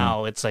 And Mhm.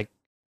 now it's like,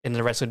 and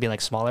the rest would be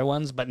like smaller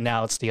ones, but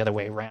now it's the other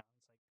way around.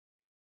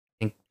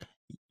 I think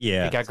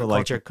Yeah. big So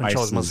like agriculture the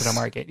controls most of the prices,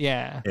 market.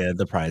 Yeah. yeah,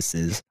 the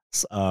prices.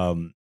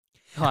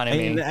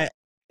 Economy. I,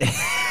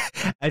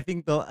 I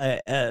think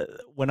the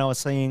when I was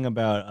saying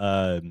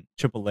about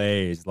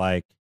AAA is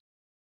like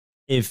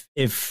if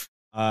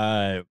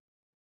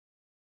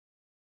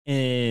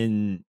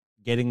in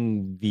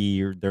getting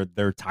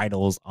their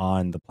titles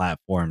on the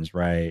platforms,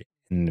 right?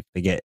 And if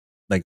they get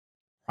like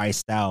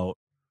priced out,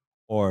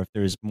 or if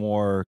there's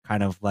more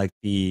kind of like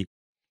the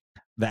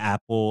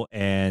Apple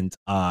and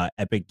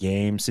Epic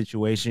Games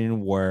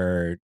situation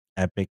where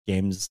Epic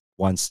Games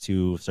wants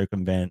to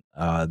circumvent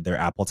their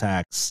Apple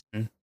tax.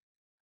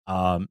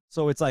 Mm.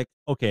 So it's like,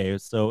 okay,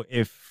 so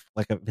if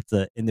it's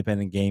an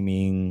independent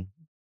gaming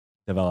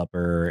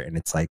developer and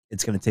it's like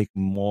it's gonna take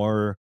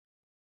more,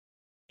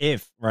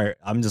 if right,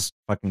 I'm just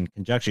fucking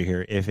conjecture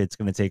here, if it's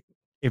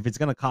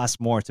gonna cost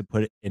more to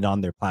put it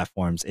on their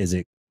platforms, is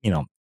it,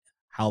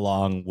 how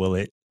long will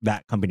it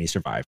that company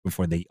survive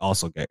before they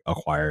also get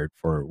acquired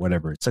for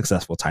whatever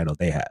successful title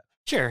they have?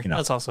 Sure. You know?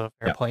 That's also a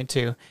fair Yeah. point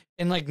too.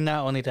 And like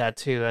not only that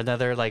too,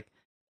 another like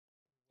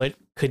what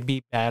could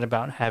be bad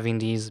about having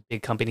these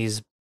big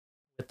companies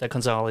with the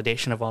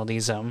consolidation of all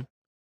these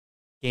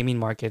gaming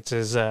markets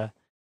is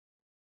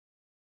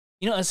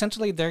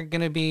essentially they're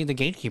going to be the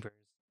gatekeepers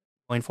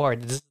going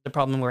forward. This is the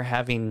problem we're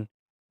having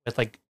with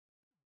like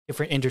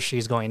different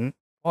industries going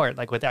forward.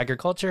 Like with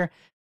agriculture,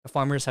 the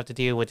farmers have to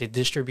deal with the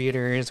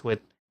distributors.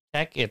 With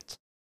tech, it's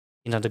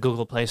the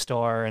Google Play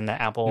Store and the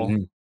Apple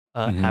Mhm.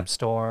 Mhm. App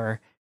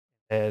Store,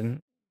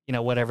 and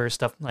whatever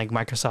stuff like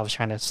Microsoft's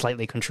trying to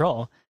slightly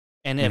control.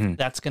 And if Mhm.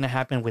 that's going to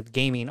happen with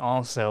gaming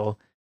also,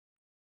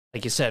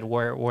 like you said,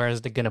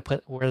 where's the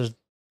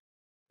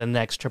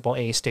next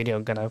AAA studio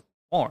going to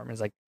form?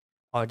 It's like,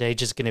 are they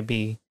just going to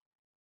be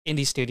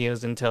indie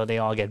studios until they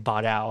all get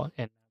bought out?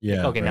 And like,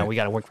 Yeah, okay, now right. we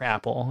got to work for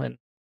Apple. And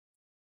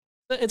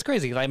it's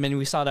crazy. I mean,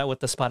 we saw that with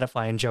the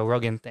Spotify and Joe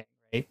Rogan thing,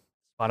 right?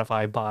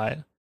 Spotify bought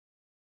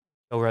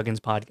Joe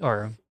Rogan's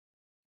or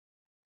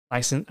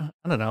license,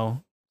 I don't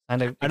know,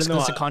 signed an I don't know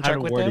exclusive how to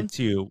contract with word him. it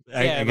too. Yeah,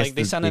 I guess like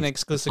they signed an the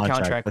exclusive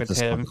contract. contract What's with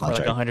this called? him The for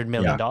like contract. $100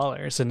 million,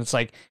 and it's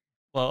like,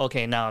 well,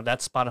 okay, now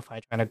that's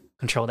Spotify trying to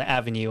control the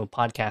avenue of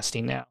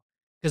podcasting now.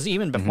 Because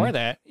even before Mhm.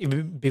 that,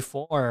 even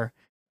before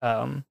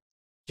um,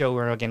 Joe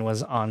Rogan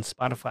was on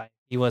Spotify,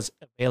 he was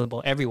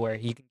available everywhere.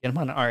 You can get him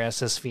on an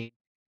RSS feed,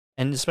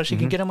 and especially you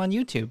can Mhm. get him on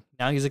YouTube.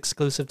 Now he's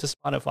exclusive to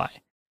Spotify.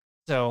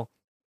 So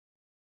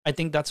I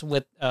think that's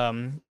what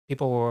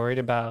people were worried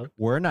about.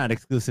 We're not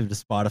exclusive to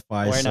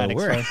Spotify, We're so not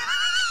we're exclusive.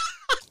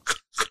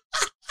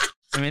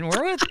 I mean,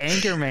 we're with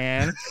Anchor,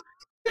 man.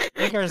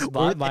 Anchor's we're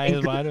bought with by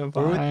Anchor. We're with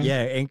Spotify.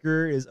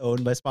 Anchor is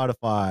owned by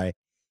Spotify,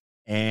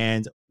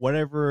 and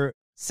whatever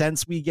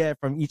cents we get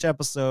from each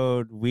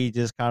episode, we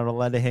just kind of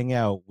let it hang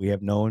out. We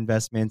have no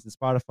investments in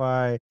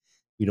Spotify.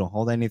 We don't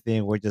hold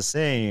anything. We're just We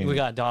saying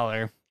got a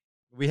dollar.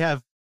 we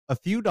have a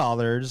few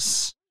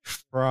dollars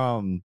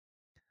from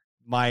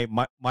my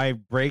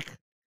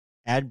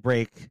ad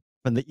break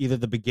from either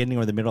the beginning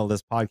or the middle of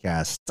this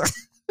podcast.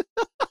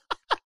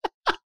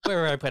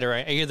 Where I put it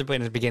right? I either put it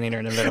in the beginning or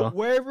in the middle.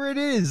 Wherever it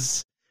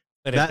is,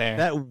 Put it there.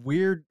 that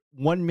weird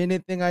 1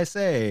 minute thing I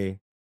say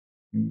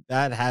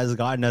that has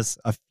gotten us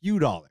a few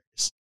dollars.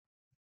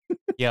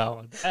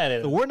 Yo, that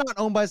is So we're not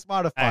owned by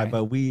Spotify, right.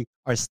 but we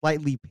are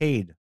slightly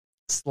paid.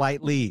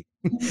 Slightly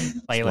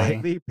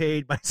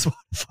paid by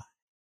Spotify.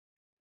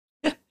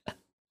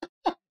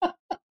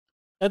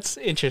 That's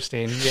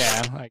interesting.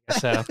 Yeah, I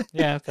guess so.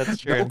 Yeah, that's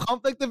true. No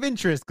conflict of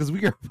interest because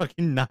we are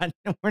fucking not.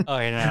 We're, Oh,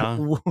 I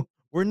know.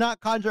 we're not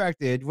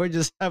contracted. We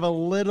just have a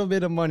little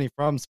bit of money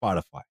from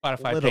Spotify.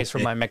 Spotify pays for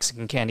my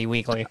Mexican candy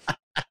weekly.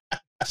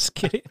 Just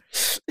kidding.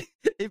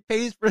 It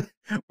pays for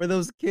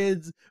those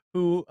kids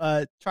who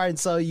try and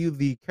sell you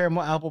the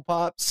caramel apple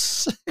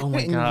pops Oh my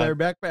in God. their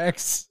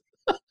backpacks.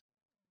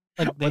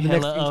 Like Or the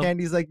Mexican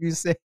candies, like you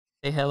say.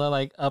 they hella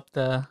like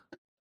upsell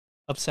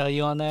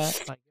you on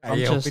that. Like I'm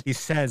Yo, just 50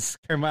 cents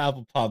caramel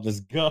apple pop. Let's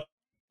go.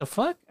 the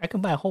fuck. I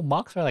can buy a whole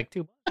box for like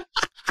 $2.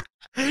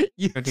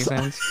 You 50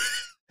 saw-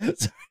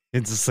 cents.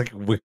 It's just like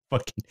weird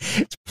fucking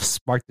it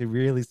sparked a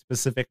really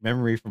specific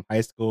memory from high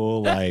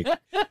school, like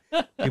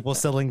people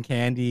selling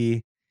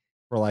candy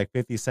for like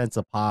 50 cents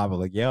a pop. I'm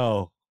like,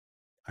 yo,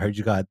 I heard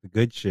you got the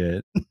good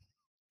shit.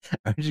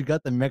 I heard you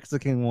got the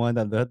Mexican one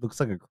that looks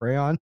like a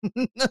crayon.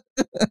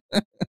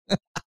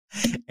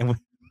 And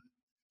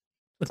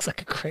Looks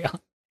like a crayon.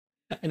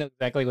 I know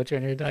exactly what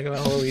you're talking about.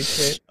 Holy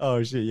shit.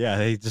 oh shit, yeah,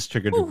 they just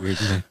triggered a weird,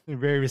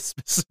 very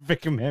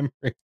specific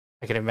memory.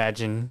 I can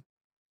imagine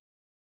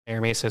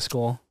Air Mesa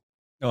school.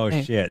 Oh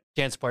Hey. shit.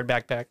 Jansport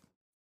backpack.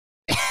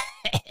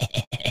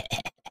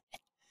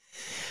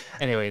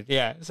 Anyway,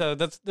 yeah. So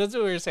that's what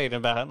we were saying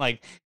about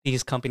like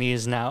these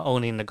companies now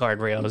owning the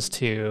guardrails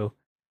to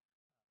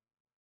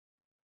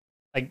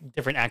like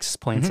different access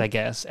points, Mhm. I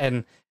guess.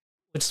 And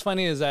what's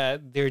funny is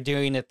that they're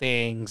doing the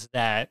things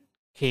that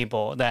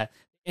that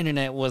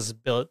internet was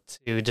built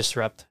to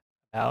disrupt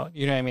about.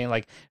 You know what I mean?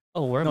 Like,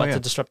 oh, we're about yeah. to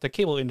disrupt the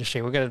cable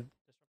industry. We're gonna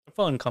disrupt the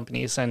phone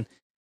companies, and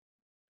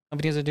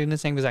companies are doing the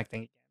same exact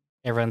thing.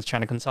 Everyone's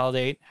trying to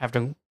consolidate, have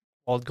the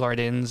walled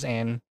gardens,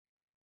 and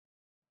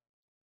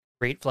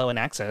great flow and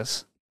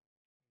access.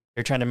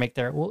 They're trying to make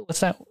what's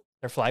that?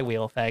 Their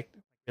flywheel effect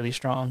really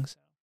strong. So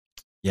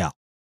Yeah.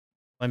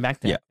 going back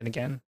to Yeah. it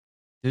again.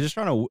 They're just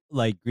trying to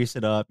like grease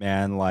it up,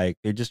 man. Like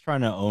they're just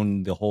trying to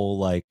own the whole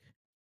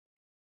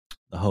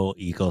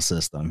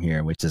ecosystem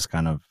here, which is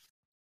kind of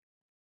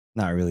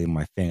not really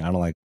my thing. I don't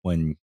like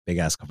when big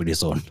ass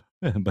companies own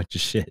a bunch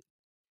of shit.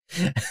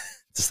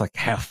 Just like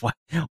half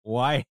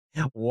why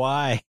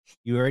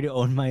you already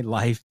own my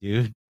life,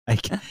 dude.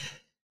 Like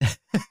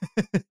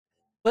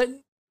But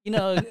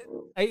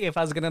if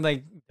I was gonna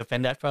like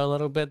defend that for a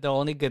little bit, the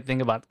only good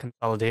thing about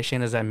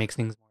consolidation is that it makes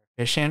things more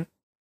efficient.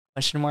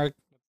 Question mark.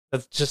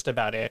 That's just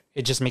about it.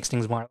 It just makes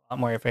things a lot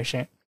more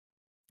efficient.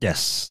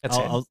 yes, That's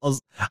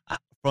it.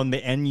 From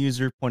the end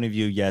user point of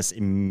view, yes,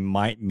 it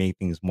might make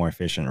things more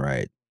efficient,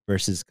 right?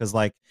 Versus because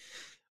like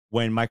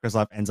when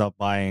Microsoft ends up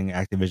buying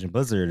Activision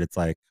Blizzard, it's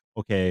like,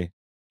 okay,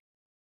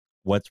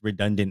 what's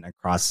redundant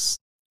across?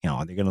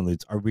 Are they gonna lose?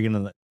 Are we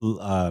gonna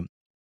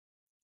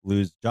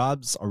lose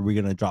jobs? Are we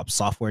gonna drop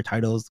software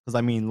titles? Because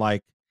I mean,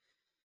 like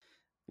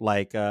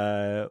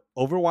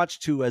Overwatch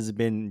 2 has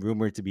been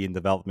rumored to be in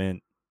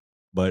development,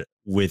 but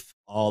with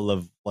all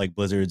of like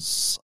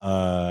Blizzard's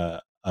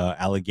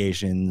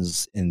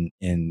allegations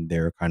in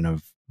their kind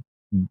of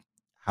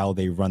how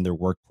they run their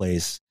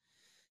workplace,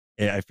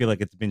 I feel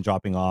like it's been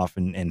dropping off,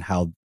 and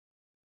how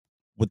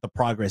what the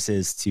progress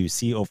is to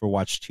see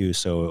Overwatch 2.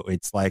 So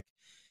it's like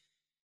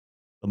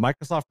the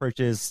Microsoft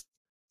purchase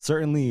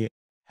certainly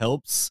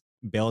helps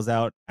bails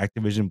out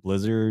Activision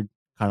Blizzard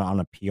kind of on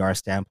a PR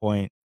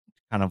standpoint,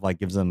 kind of like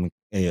gives them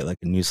a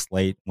new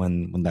slate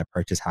when that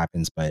purchase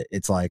happens. But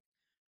it's like,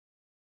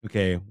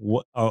 okay,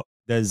 what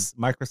does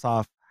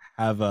Microsoft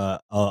have a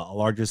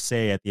larger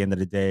say at the end of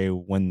the day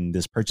when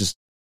this purchase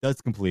does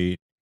complete?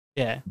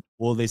 Yeah.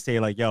 Will they say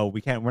like, yo,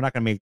 we're not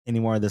gonna make any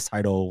more of this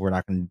title, we're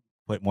not gonna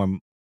put more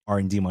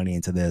R&D money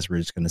into this, we're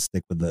just gonna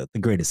stick with the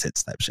greatest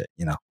hits type shit,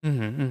 you know?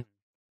 Mm-hmm.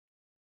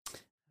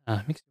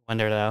 Makes me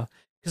wonder though,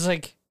 because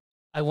like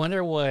I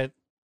wonder what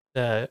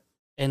the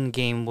end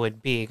game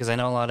would be, because I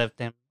know a lot of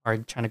them are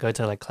trying to go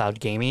to like cloud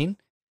gaming,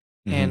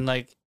 Mm-hmm. and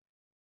like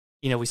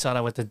we saw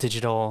that with the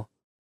digital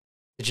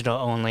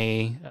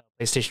only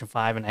PlayStation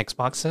 5 and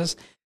Xboxes. So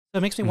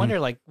it makes me Mm-hmm. wonder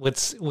like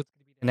what's going to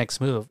be the next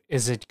move?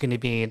 Is it going to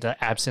be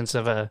the absence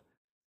of a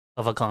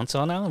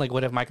console now? Like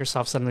what if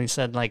Microsoft suddenly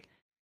said like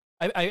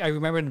I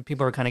remember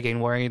people were kind of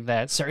getting worried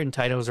that certain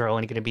titles are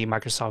only going to be or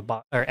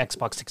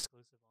Xbox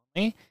exclusive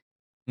only.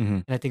 Mm-hmm.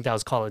 And I think that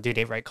was Call of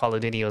Duty, right? Call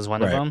of Duty was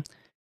one of Right. them.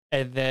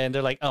 And then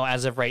they're like, oh,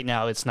 as of right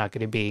now, it's not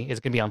going to be. It's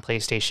going to be on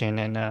PlayStation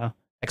and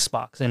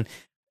Xbox. And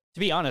to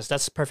be honest,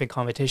 that's perfect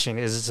competition.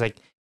 Is it's like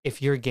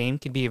if your game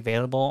could be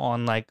available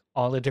on like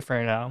all the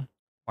different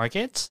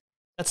markets,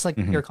 that's like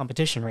Mm-hmm. pure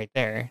competition right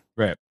there.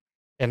 Right.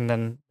 And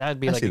then that would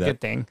be I like see a that.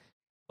 good thing.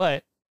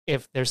 But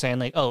if they're saying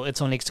like, oh,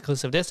 it's only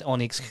exclusive this,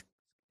 only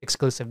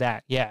exclusive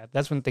that, yeah,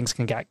 that's when things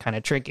can get kind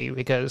of tricky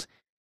because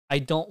I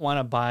don't want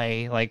to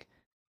buy like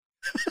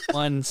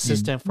one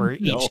system for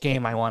No. each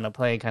game I want to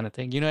play, kind of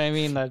thing. You know what I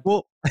mean? Like,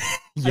 Well,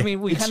 I mean,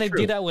 we it's kind of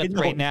true. do that with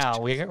No, right it's now.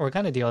 We're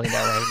kind of dealing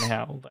that right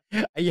now.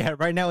 But yeah,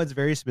 right now it's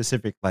very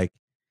specific, like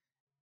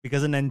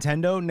because of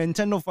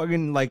Nintendo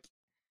fucking like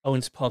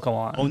owns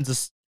Pokemon.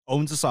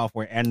 owns the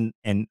software and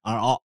on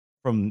all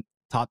from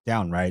top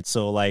down, right?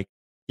 So like,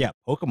 yeah,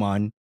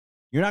 Pokemon,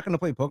 you're not gonna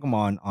play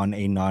Pokemon on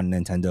a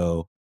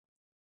non-Nintendo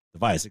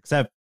device,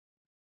 except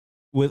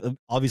with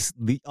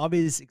the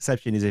obvious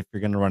exception is if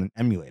you're gonna run an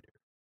emulator.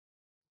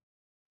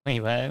 Wait,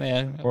 what?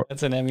 Man, Or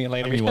that's an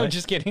emulator. I mean, No, what?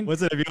 just kidding.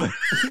 What's an emulator?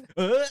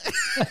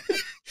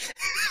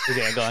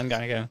 Okay, go on,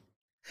 go.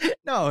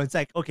 No, it's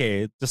like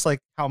okay, just like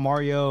how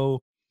Mario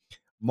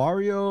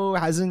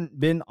hasn't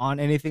been on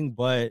anything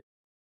but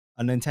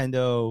a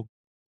Nintendo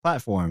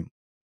platform.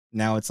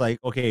 Now it's like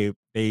okay,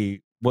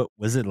 what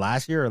was it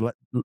last year or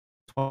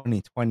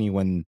 2020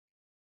 when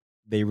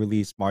they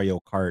released Mario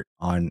Kart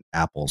on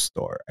Apple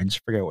Store? I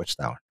just forget what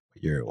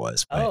year it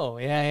was, but Oh,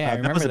 yeah, I that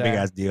remember was a big that.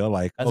 ass deal.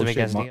 Like, That's a oh big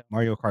shit, ass deal.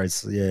 Mario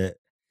Kart's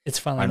It's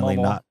finally finally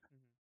mobile. not.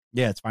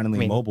 Yeah, it's finally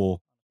I mean,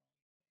 mobile.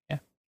 yeah.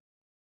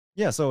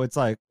 Yeah, so it's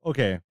like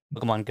okay,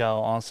 Pokemon Go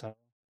also.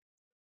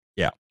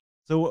 yeah.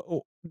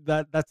 So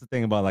that's the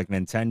thing about like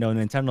Nintendo.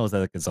 Nintendo's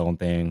like its own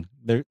thing.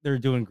 They're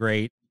doing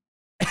great.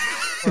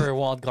 For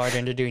Walled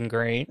Garden, they're doing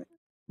great.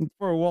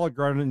 For a walled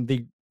garden,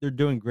 they're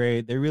doing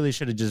great. They really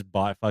should have just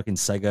bought fucking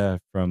Sega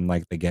from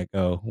like the get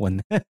go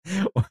when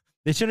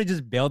they should have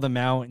just bailed them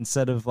out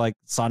instead of like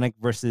Sonic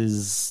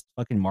versus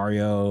fucking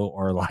Mario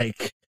or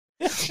like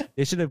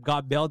they should have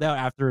got bailed out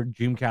after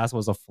Dreamcast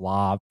was a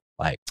flop.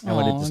 Like that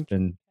would have just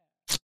been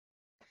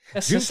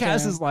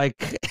Dreamcast is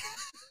like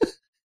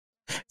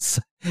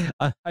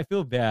I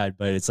feel bad,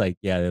 but it's like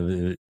yeah, it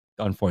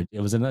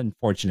was an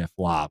unfortunate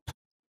flop.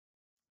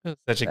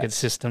 Such a good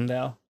system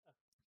though.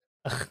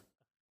 But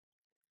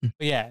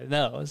yeah,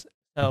 no. So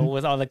Mhm.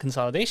 with all the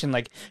consolidation,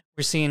 like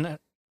we're seeing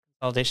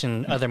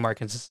consolidation in other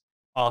markets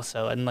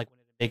also, and like one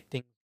of the big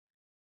things,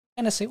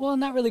 kind of say, well,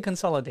 not really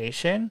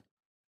consolidation,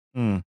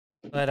 Mm.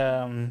 but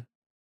I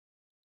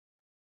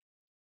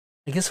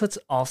guess what's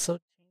also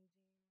changing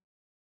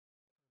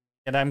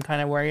that I'm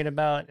kind of worried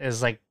about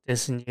is like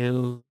this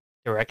new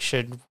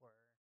direction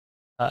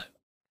for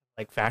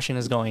like fashion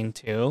is going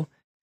to.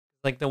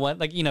 Like the one,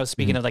 like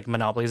speaking Mhm. of like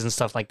monopolies and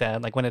stuff like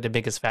that, like one of the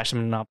biggest fashion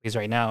monopolies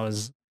right now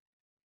is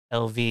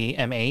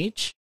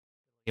LVMH,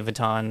 Louis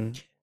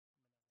Vuitton,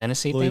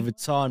 Hennessy Louis thing.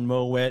 Vuitton,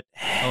 Moet,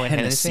 Oh, and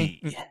Hennessy.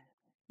 Hennessy.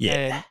 Yeah.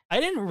 And I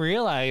didn't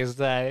realize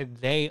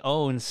that they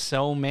own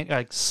so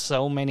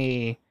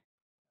many.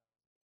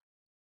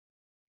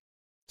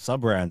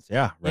 Sub brands,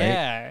 yeah, right.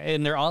 Yeah,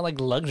 and they're all like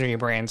luxury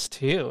brands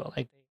too.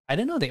 Like I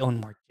didn't know they own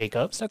Marc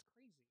Jacobs. That's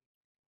crazy.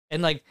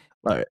 And like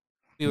Right.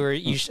 we were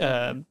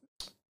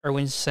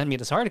Erwin sent me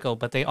this article,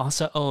 but they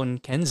also own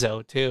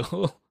Kenzo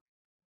too.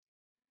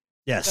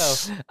 Yes.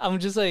 So I'm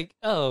just like,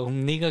 oh,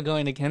 Nigo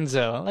going to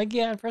Kenzo. Like,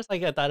 yeah, at first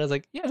like I thought I was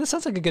like, yeah, this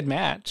sounds like a good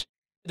match.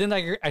 But then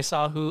like I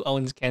saw who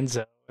owns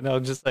Kenzo, and I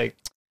was just like,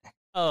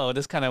 oh,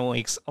 this kind of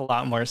makes a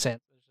lot more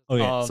sense. It's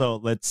just Okay, so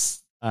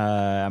let's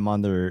I'm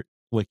on the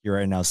wiki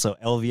right now. So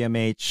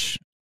LVMH,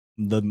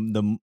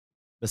 the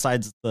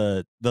besides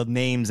the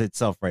names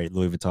itself, right?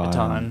 Louis Vuitton,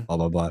 Vuitton. blah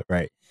blah blah,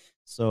 right?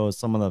 So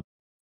some of the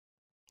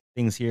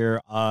things here,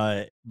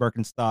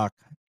 Birkenstock,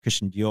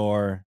 Christian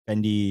Dior,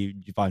 Fendi,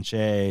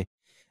 Givenchy,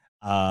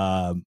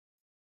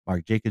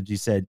 Marc Jacobs, you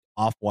said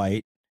Off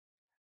White.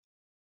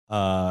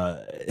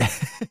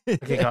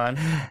 Okay, go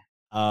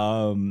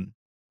on.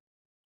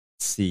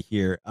 Let's see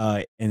here.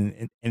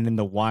 And in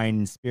the wine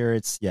and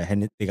spirits, yeah,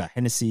 they got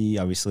Hennessy,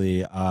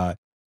 obviously.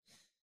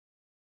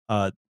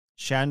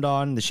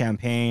 Chandon, the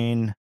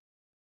Champagne,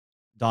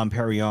 Dom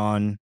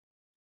Perignon,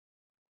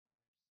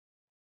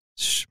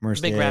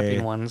 Big rapping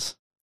Mercier. ones.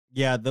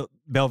 Yeah, the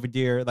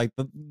Belvedere, like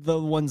the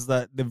ones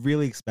that the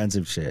really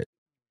expensive shit.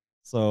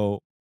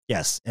 So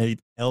yes,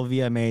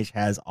 LVMH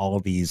has all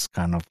these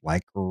kind of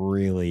like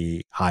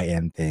really high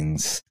end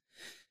things,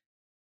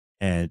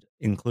 and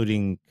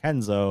including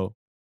Kenzo,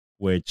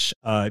 which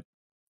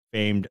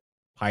famed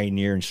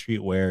pioneer in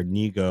streetwear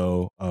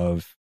Nigo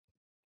of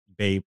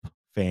Bape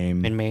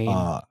fame, Human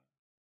Made,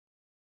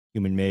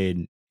 Human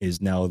Made is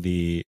now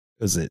the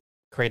is it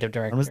creative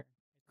I was director.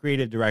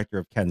 creative director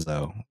of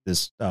Kenzo.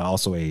 This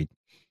also a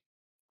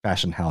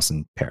fashion house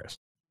in Paris.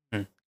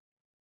 Hmm.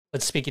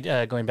 But speaking,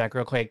 going back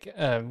real quick,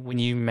 when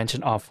you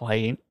mentioned Off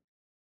White,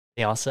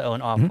 they also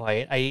own Off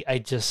White. I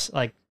just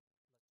like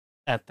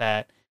at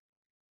that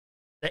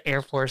the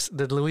Air Force,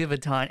 the Louis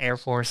Vuitton Air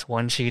Force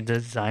One shoe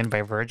designed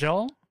by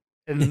Virgil,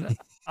 and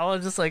I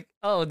was just like,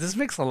 oh, this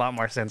makes a lot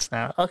more sense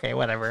now. Okay,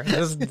 whatever.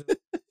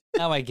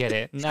 Now I get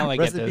it. Now I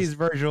get Recipes this.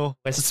 Virgil.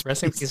 Rest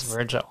in peace,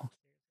 Virgil.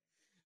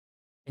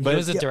 And he But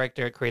was a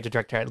creative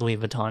director at Louis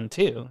Vuitton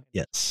too.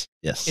 yes.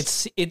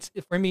 It's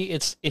for me.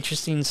 It's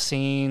interesting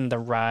seeing the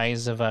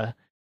rise of a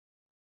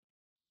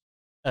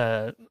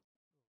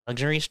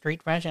luxury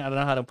street fashion. I don't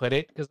know how to put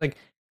it because like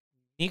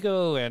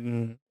Nigo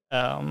and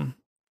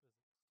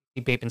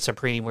Bape and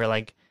Supreme were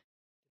like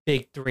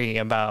big three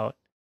about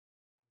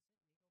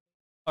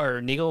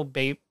or Nigo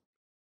Bape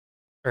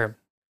or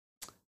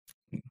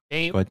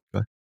Bape Go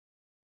ahead.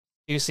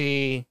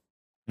 Juicy.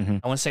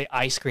 Mhm. I want to say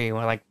Ice Cream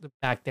or like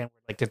back then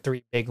were like the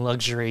three big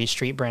luxury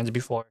street brands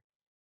before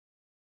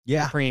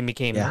Yeah. Supreme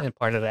became a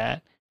part of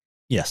that.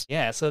 Yes.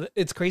 Yeah, so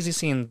it's crazy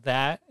seeing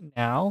that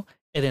now,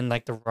 and then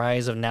like the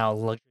rise of now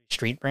luxury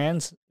street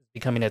brands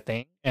becoming a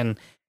thing, and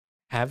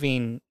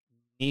having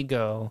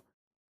Nigo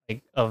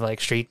like of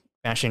like street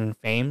fashion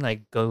fame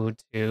like go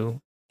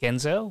to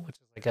Genzo, which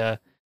is like a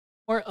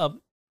more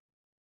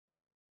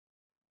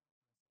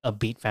a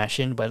beat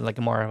fashion, but like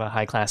more of a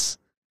high class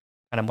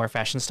kind of more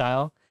fashion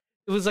style.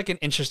 It was like an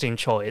interesting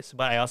choice,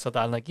 but I also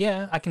thought like,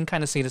 yeah, I can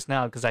kind of see this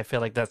now because I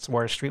feel like that's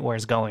where streetwear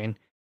is going.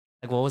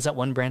 Like, what was that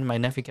one brand my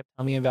nephew kept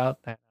telling me about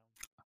that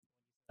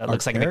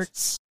looks like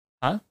Arc'teryx?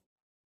 huh?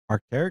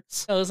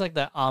 Arc'teryx? It was like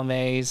the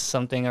Amaze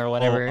something or Oh,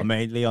 whatever.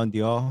 Aimé Leon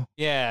Dior.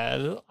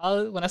 Yeah,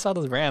 when I saw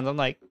those brands, I'm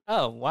like,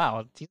 oh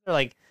wow, these are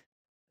like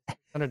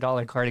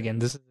 $100 cardigan.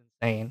 This is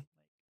insane.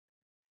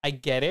 I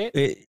get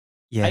it.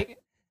 Yeah.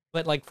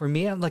 But like for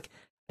me, I'm like,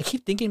 I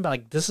keep thinking about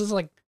like this is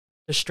like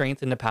the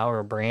strength and the power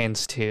of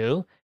brands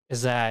too.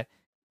 Is that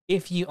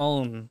if you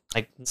own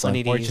like It's one of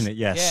these, unfortunate,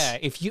 yes. yeah,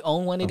 if you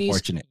own one of these, you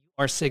Unfortunate.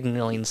 are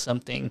signaling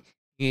something.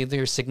 You're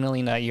either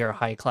signaling that you're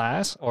high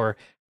class or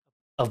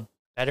a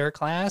better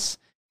class,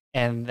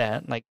 and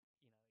that like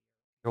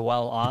you're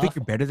well You off. think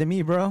you're better than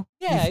me, bro?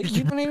 Yeah,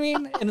 you know what I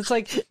mean? And it's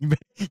like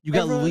You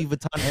got Louis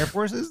Vuitton Air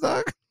Forces,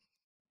 dog?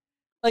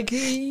 like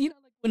you know,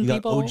 like when You got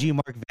people OG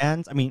Mark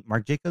Vans? I mean,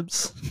 Marc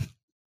Jacobs?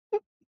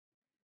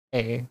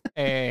 hey,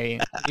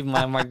 leave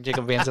my Marc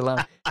Jacob Vans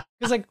alone.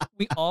 Because like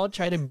we all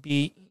try to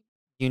be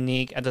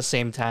unique at the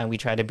same time. We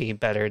try to be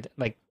better,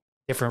 like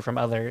different from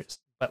others.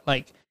 But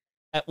like,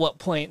 at what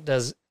point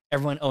does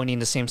everyone owning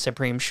the same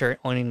Supreme shirt,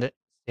 owning the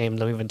same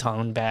Louis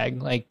Vuitton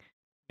bag, like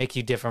make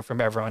you different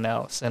from everyone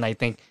else? And I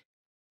think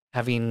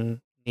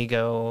having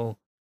Nigo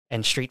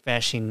and street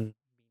fashion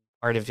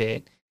part of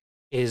it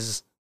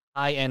is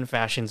high end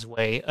fashion's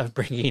way of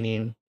bringing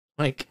in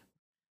like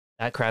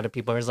that crowd of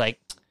people. Is like,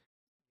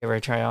 you ever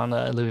try on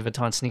a Louis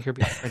Vuitton sneaker?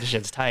 Because this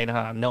shit's tight,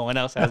 huh? No one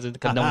else has it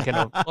because no one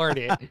can afford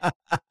it.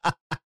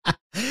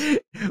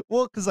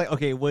 Well, because like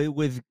okay,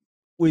 with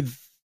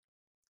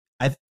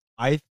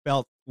I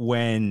felt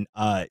when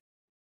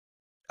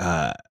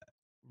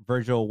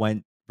Virgil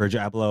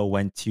Abloh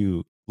went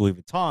to Louis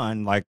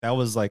Vuitton, like that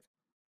was like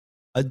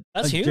That's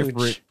a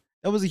huge.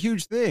 that was a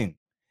huge thing.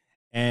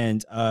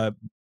 And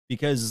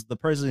because the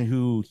person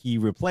who he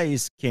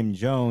replaced, Kim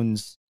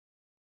Jones,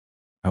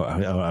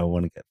 I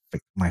want to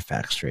get my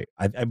facts straight.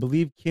 I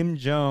believe Kim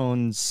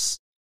Jones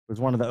was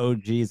one of the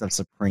OGs of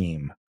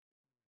Supreme,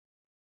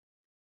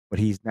 but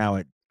he's now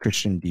at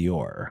Christian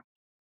Dior.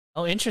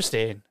 Oh,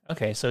 interesting.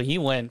 Okay, so he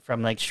went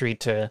from like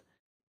street to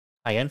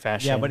high end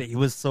fashion. Yeah, but he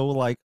was so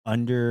like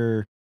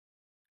under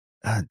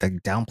like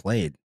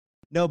downplayed.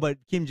 No, but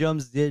Kim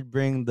Jones did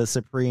bring the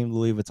Supreme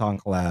Louis Vuitton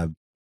collab.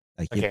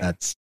 Like Okay.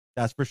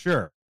 that's for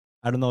sure.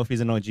 I don't know if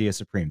he's an OG of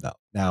Supreme though.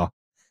 Now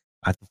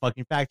I have to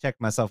fucking fact check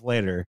myself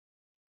later.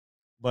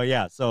 But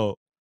yeah, so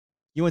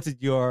he went to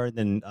Dior,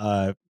 then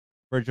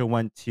Virgil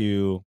went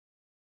to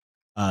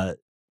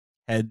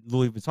had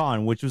Louis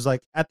Vuitton, which was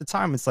like at the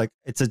time it's like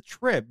it's a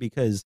trip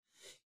because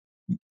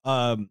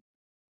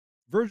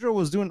Virgil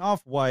was doing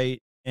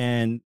Off-White,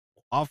 and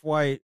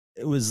Off-White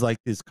it was like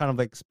this kind of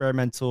like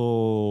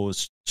experimental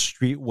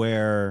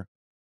streetwear,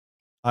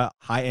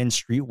 high-end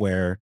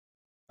streetwear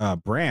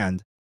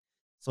brand.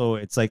 So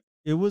it's like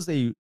it was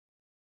like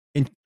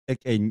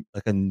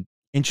an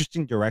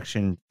interesting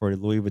direction for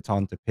Louis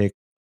Vuitton to pick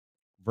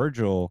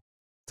Virgil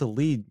to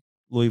lead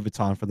Louis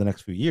Vuitton for the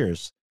next few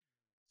years.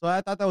 So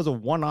I thought that was a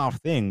one-off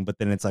thing, but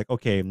then it's like,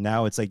 okay,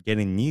 now it's like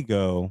getting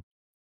Nigo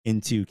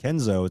into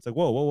Kenzo. It's like,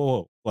 whoa, whoa, whoa,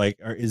 whoa. Like,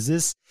 is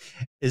this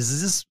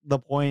the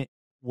point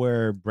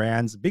where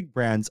big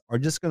brands, are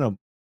just gonna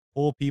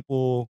pull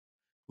people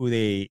who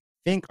they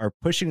think are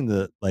pushing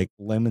the like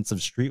limits of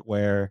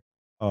streetwear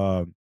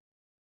um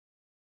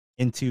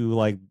into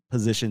like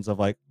positions of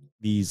like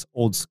these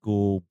old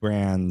school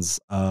brands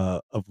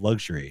of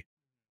luxury?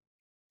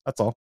 That's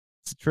all.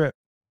 It's a trip.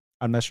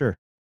 I'm not sure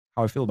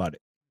how I feel about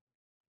it.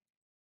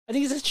 I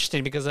think it's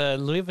interesting because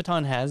Louis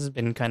Vuitton has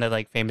been kind of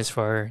like famous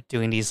for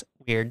doing these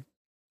weird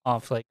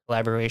off like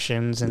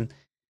collaborations and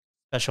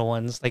special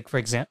ones. Like for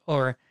example,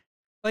 or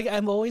like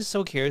I'm always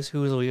so curious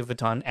who Louis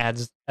Vuitton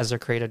adds as their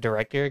creative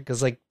director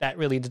because like that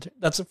really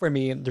that's for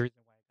me the reason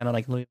why I kind of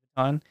like Louis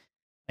Vuitton.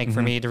 Like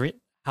for Mhm. me,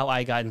 how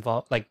I got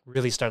involved, like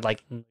really started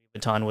like Louis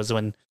Vuitton was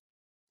when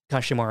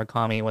Kashi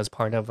Murakami was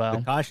part of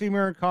Takashi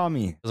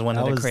Murakami. was one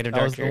of the creative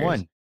That was the directors.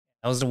 one.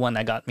 That was the one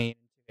that got me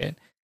into it.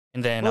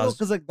 And then I Well, was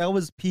because like that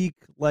was peak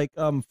like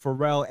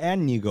Pharrell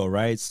and Nigo,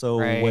 right? So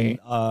right.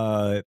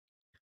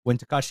 when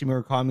Takashi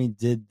Murakami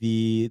did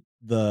the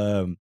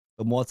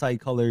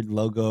multicolored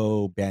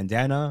logo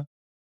bandana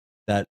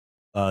that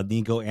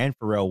Nigo and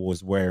Pharrell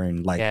was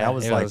wearing, like Yeah, it that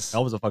was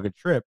was a fucking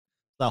trip.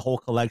 That whole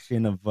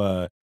collection of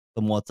the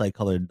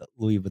multicolored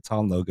Louis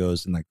Vuitton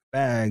logos and like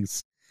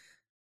bags,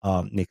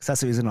 the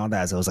accessories and all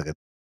that. So it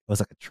was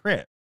like a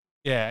trip.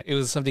 yeah, it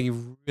was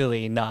something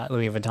really not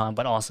Louis Vuitton,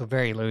 but also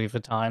very Louis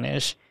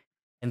Vuitton-ish.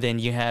 And then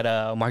you had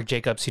Marc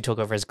Jacobs who took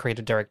over as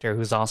creative director,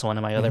 who's also one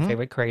of my other Mm-hmm.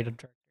 favorite creative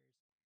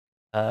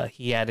directors.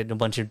 He added a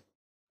bunch of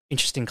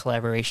interesting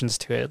collaborations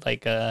to it,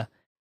 like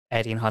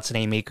adding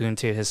Hatsune Miku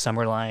into his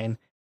summer line.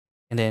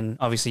 And then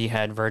obviously you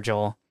had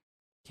Virgil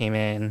came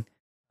in.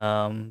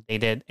 They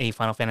did a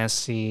Final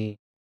Fantasy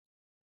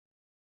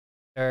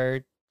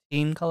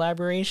 13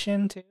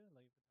 collaboration too.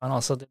 Like, Vuitton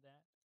also did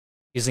that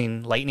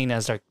using Lightning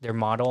as their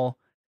model.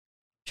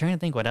 I'm trying to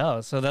think what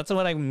else. So that's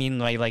what I mean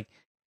by like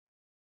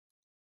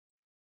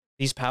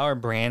these power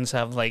brands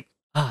have like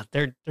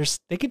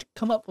they could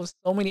come up with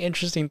so many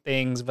interesting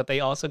things, but they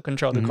also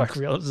control the Mm-hmm.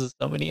 guardrails of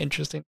so many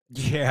interesting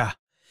Yeah,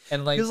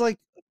 and like because like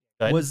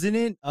good. wasn't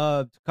it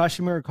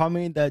Takashi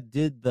Murakami that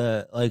did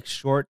the like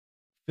short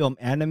film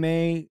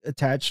anime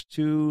attached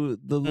to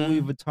the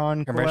Louis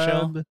Vuitton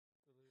Commercial, collab?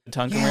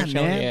 Vuitton Yeah,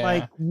 commercial, man.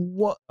 Like yeah.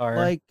 what? Or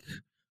Like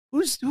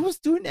who's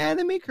doing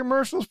anime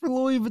commercials for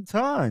Louis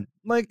Vuitton?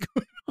 Like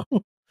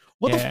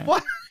what the yeah,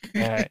 fuck?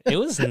 yeah, it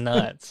was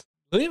nuts.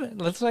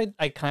 That's why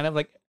I kind of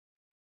like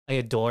I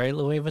adore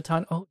Louis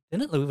Vuitton. Oh,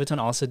 didn't Louis Vuitton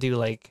also do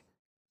like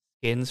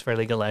skins for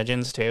League of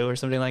Legends too, or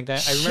something like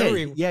that? I remember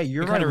Shit. Yeah,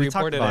 you're we kind right. of We talked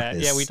reported about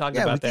that. Yeah, we this. talked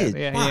Yeah, we about that. did.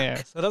 Yeah, Fuck.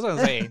 yeah. So that's what I'm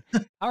saying.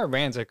 Our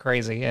brands are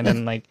crazy, and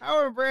then like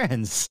Our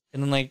brands.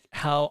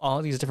 how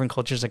all these different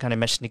cultures are kind of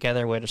meshing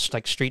together, where it's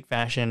like street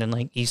fashion and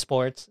like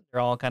esports.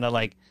 They're all kind of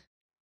like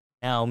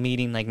now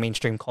meeting like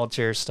mainstream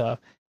culture stuff.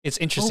 It's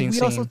Oh, interesting we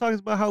also seeing. talked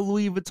about how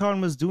Louis Vuitton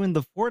was doing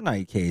the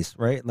Fortnite case,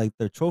 right? Like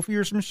the trophy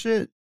or some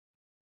shit.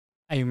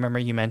 I remember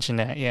you mentioned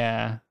that.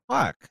 Yeah,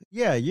 Fuck.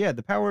 Yeah, yeah.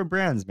 The power of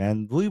brands,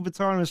 man. Louis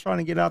Vuitton is trying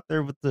to get out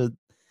there with the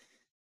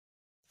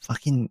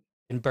fucking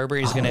and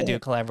Burberry's gonna do a oh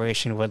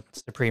collaboration with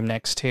Supreme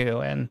next too,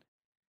 and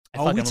I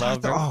we fucking love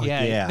talked Burberry. oh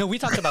Yeah, yeah. no, we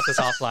talked about this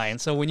offline.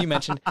 So when you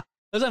mentioned, that's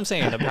what I'm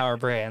saying, the power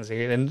brands,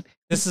 dude. And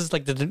this is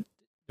like the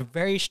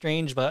very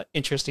strange but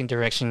interesting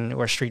direction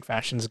where street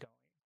fashion's going.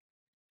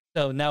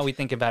 So now we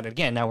think about it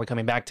again. Now we're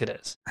coming back to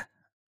this.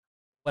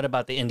 What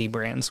about the indie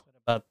brands? What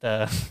about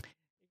the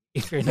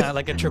if you're not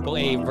like a triple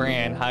A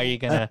brand, how are you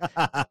gonna,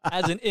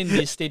 as an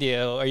indie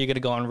studio, are you gonna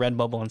go on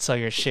Redbubble and sell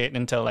your shit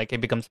until like it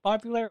becomes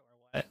popular or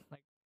what? Like,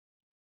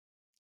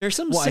 there's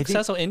some Well, I think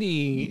successful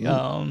indie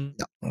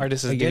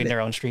artists I doing get it.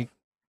 their own street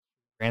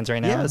brands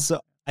right Yeah, now.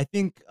 so I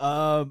think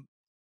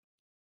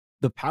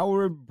the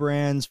power of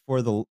brands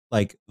for the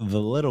like the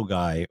little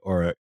guy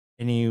or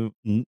any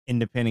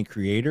independent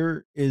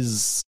creator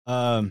is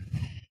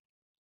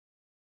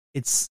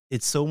it's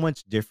so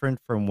much different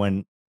from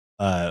when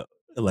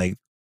like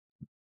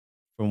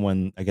from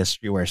when I guess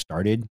streetwear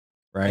started,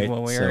 Like right? when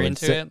we were So into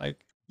instead it,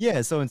 like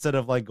yeah, so instead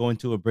of like going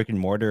to a brick and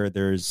mortar,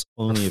 there's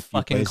or only a few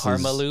fucking Karma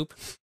places. Loop.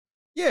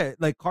 Yeah,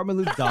 like Karma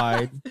Loop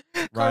died,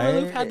 Karma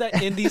Loop had right?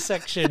 that indie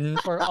section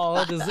for all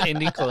of his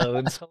indie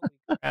clothes.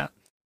 Holy crap.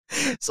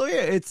 So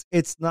yeah,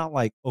 it's not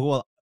like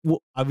well,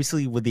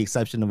 obviously with the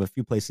exception of a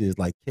few places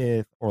like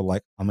Kith or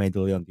like Amé de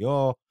Leon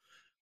Dior,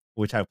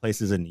 which have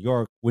places in New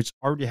York, which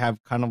already have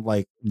kind of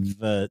like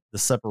the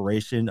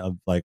separation of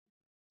like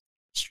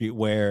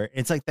streetwear.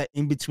 It's like that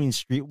in between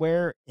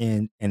streetwear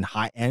and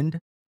high end.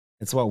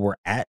 It's what we're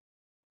at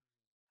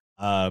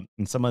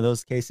in some of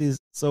those cases.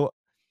 So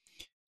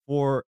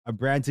for a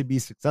brand to be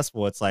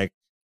successful, it's like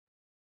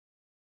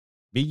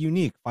be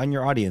unique, find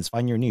your audience,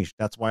 find your niche.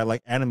 That's why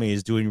like anime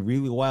is doing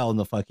really well in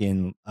the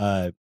fucking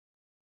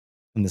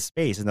in the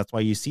space, and that's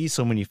why you see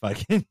so many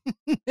fucking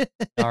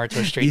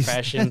Naruto street these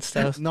fashion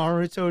stuff.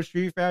 Naruto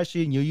street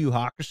fashion, Yu Yu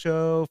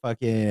Hakusho,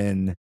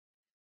 fucking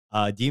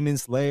Demon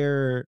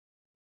Slayer.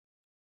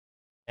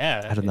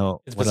 Yeah, I don't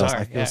know it's what else.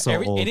 bizarre. I feel Yeah,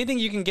 so old. anything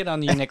you can get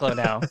on Uniqlo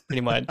now,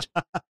 pretty much.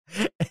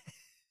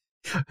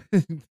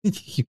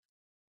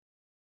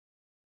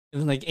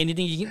 And, like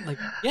anything you can, like,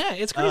 yeah,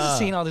 it's crazy uh,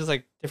 seeing all these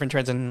like different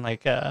trends and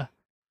like the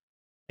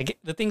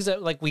things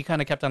that like we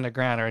kind of kept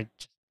underground are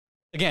just,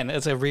 again,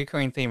 it's a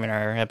recurring theme in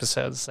our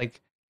episodes. Like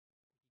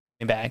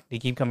coming back, they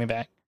keep coming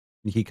back.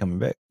 you keep coming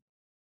back.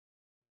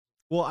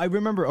 Well, I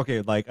remember.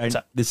 Okay, like What's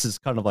up? this is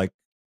kind of like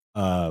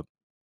uh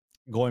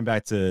going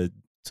back to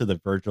the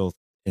Virgil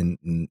and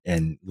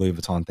Louis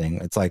Vuitton thing.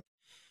 It's like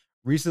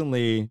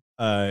recently,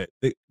 John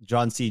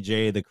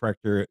CJ, the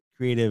corrector,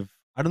 creative.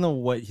 I don't know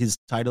what his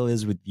title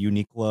is with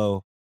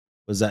Uniqlo.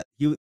 Was that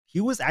he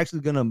was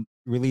actually gonna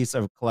release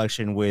a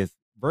collection with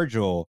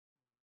Virgil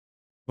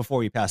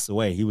before he passed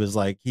away. He was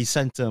like he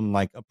sent him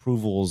like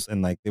approvals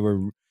and like they were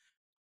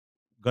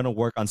gonna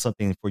work on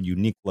something for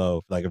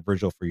Uniqlo, like a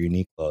Virgil for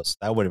Uniqlo. So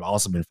that would have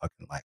also been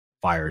fucking like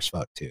fire as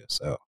fuck too.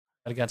 So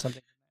I got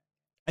something.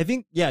 I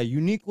think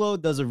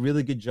Uniqlo does a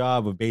really good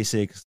job of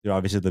basics.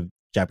 Obviously the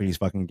Japanese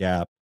fucking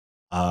Gap,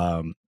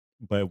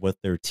 but with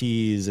their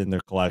teas and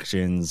their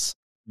collections,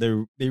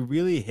 they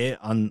really hit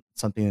on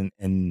something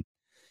in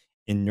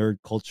nerd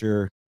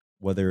culture,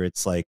 whether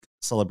it's like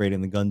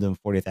celebrating the Gundam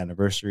 40th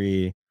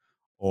anniversary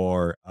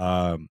or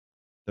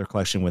their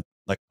collection with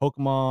like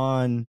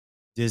Pokemon,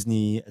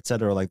 Disney,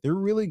 etc. Like they're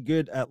really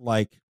good at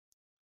like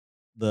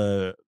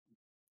the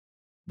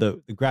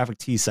the graphic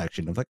tee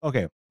section of like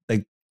okay,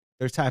 like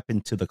they're tapped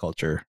into the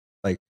culture.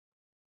 Like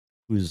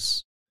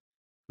who's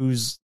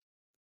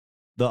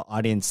the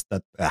audience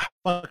that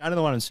fuck, I don't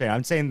know what I'm saying.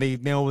 I'm saying they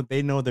know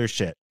their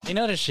shit. They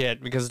know the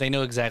shit because they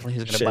know exactly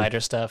who's going to buy their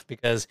stuff.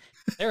 Because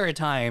there are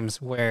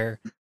times where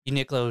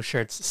Uniqlo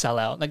shirts sell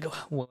out. Like,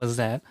 what was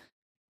that?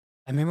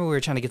 I remember we were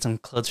trying to get some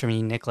clothes from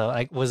Uniqlo.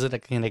 Like, was it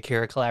a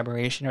Akira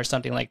collaboration or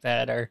something like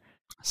that? Or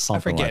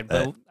Something I forget, like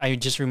that. but I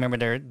just remember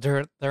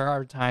there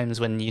are times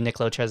when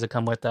Uniqlo tries to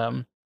come with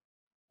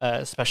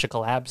special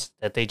collabs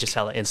that they just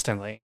sell it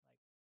instantly.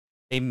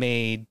 They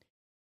made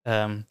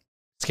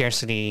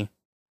scarcity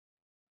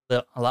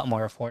a lot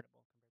more affordable.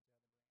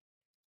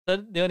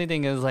 The only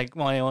thing is like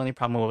my only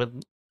problem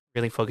with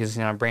really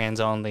focusing on brands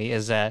only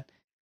is that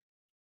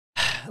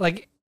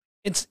like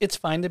it's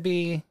fine to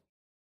be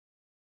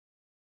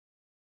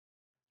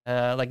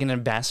like an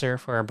ambassador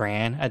for a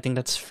brand. I think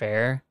that's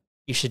fair.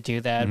 You should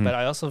do that, Mhm. but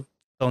I also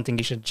don't think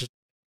you should just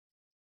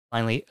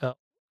blindly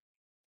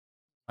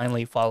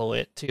blindly follow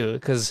it too.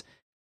 Because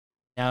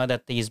now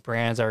that these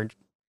brands are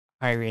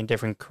hiring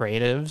different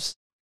creatives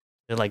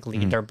to like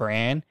lead Mhm. their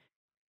brand,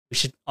 we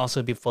should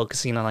also be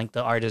focusing on like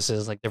the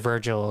artists, like the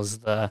Virgils,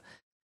 the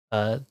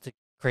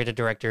creative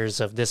directors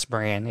of this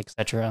brand,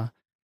 etc.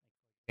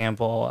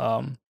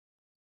 Example,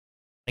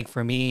 like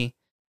for me,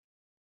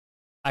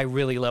 I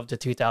really love the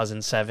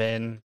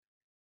 2007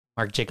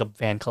 Marc Jacob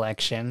Van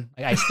collection.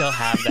 Like, I still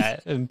have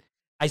that. And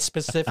I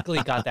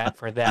specifically got that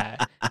for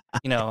that.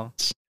 You know,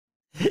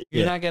 you're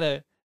Yeah. not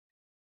gonna.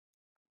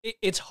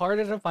 It's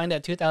harder to find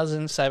that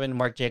 2007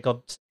 Marc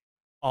Jacobs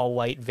all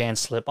white Van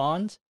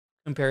slip-ons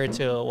compared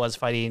to was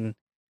fighting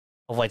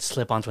all white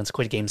slip-ons when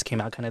Squid Games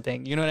came out, kind of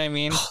thing. You know what I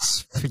mean?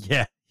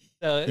 Yeah.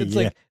 So it's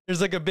Yeah. like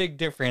there's like a big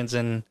difference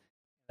in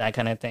that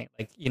kind of thing.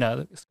 Like, you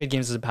know, Squid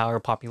Games is a power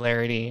of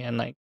popularity and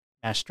like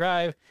Mass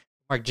Drive.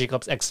 Marc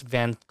Jacobs X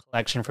Van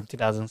collection from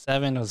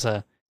 2007 was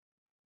a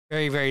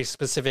very, very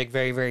specific,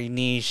 very, very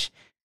niche,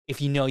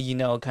 if you know, you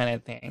know kind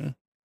of thing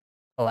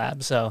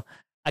collab. So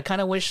I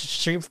kind of wish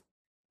street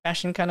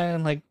fashion kind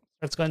of like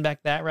starts going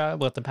back that route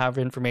with the power of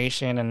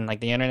information and like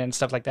the internet and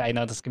stuff like that. I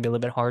know this can be a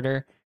little bit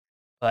harder,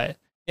 but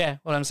yeah,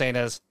 what I'm saying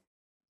is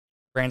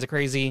brands are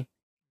crazy.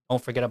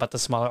 Don't forget about the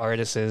smaller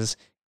artists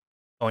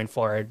going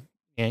forward.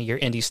 You know, your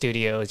indie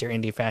studios, your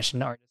indie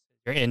fashion artists,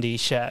 your indie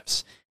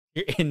chefs,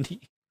 your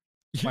indie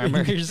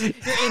farmers, your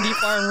indie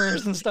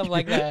farmers and stuff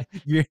like that.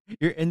 Your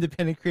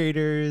independent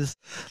creators,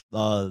 The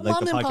like the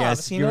moms and podcast.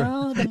 pops, you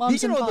know, the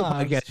moms You and know the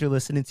pops. podcast you're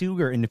listening to.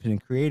 We're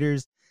independent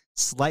creators,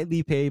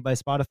 slightly paid by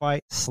Spotify,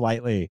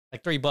 slightly.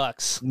 Like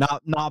 $3.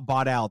 Not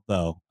bought out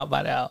though. How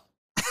about out?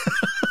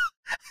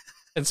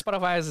 And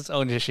Spotify has its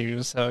own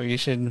issues, so you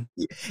should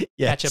catch up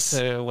Yes.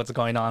 to what's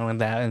going on with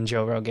that and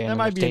Joe Rogan. That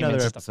might be another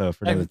statements and stuff. episode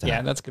for another time.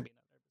 Yeah, that's gonna be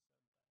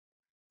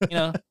another. You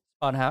know,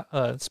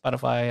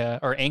 Spotify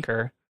or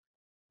Anchor,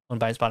 owned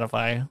by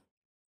Spotify,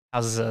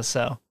 houses us.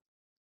 So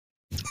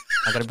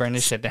I'm gonna burn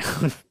this shit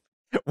down.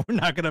 We're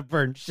not gonna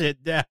burn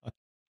shit down.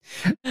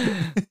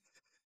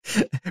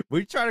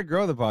 We try to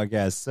grow the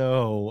podcast,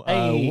 so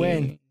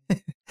when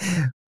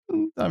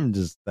I'm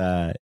just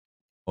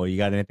oh, you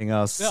got anything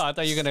else? No, I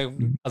thought you were gonna.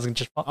 I was gonna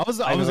just. I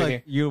was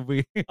like,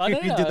 we Oh,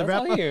 no, did the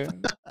wrap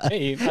up.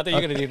 Hey, I thought you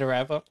were gonna do the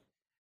wrap up.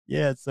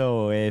 Yeah,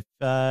 so if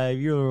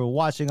you're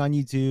watching on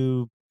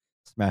YouTube,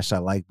 smash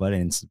that like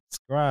button and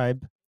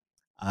subscribe.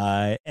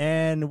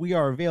 And we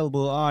are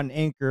available on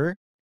Anchor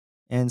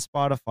and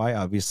Spotify,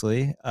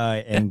 obviously,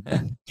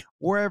 and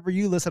wherever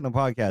you listen to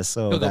podcasts.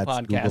 So Google that's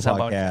Podcasts,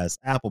 Google Podcasts,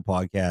 Apple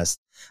Podcasts,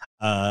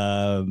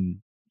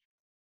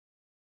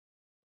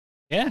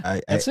 Yeah,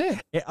 that's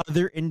it.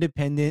 Other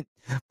independent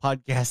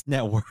podcast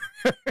network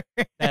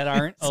That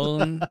aren't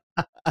owned.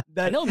 I know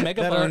that are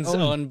Megaphon's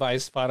owned by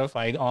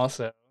Spotify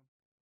also.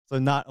 So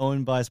not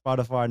owned by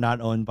Spotify,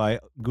 not owned by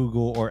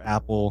Google or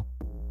Apple.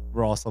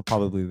 We're also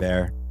probably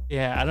there.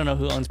 Yeah, I don't know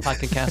who owns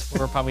Pocket Cast,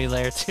 but we're probably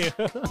there too.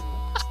 All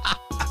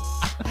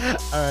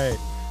right.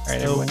 So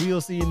everyone.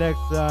 we'll see you next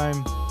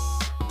time.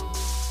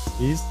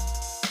 Peace.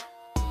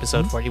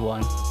 Episode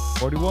 41.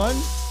 41.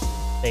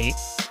 Bait.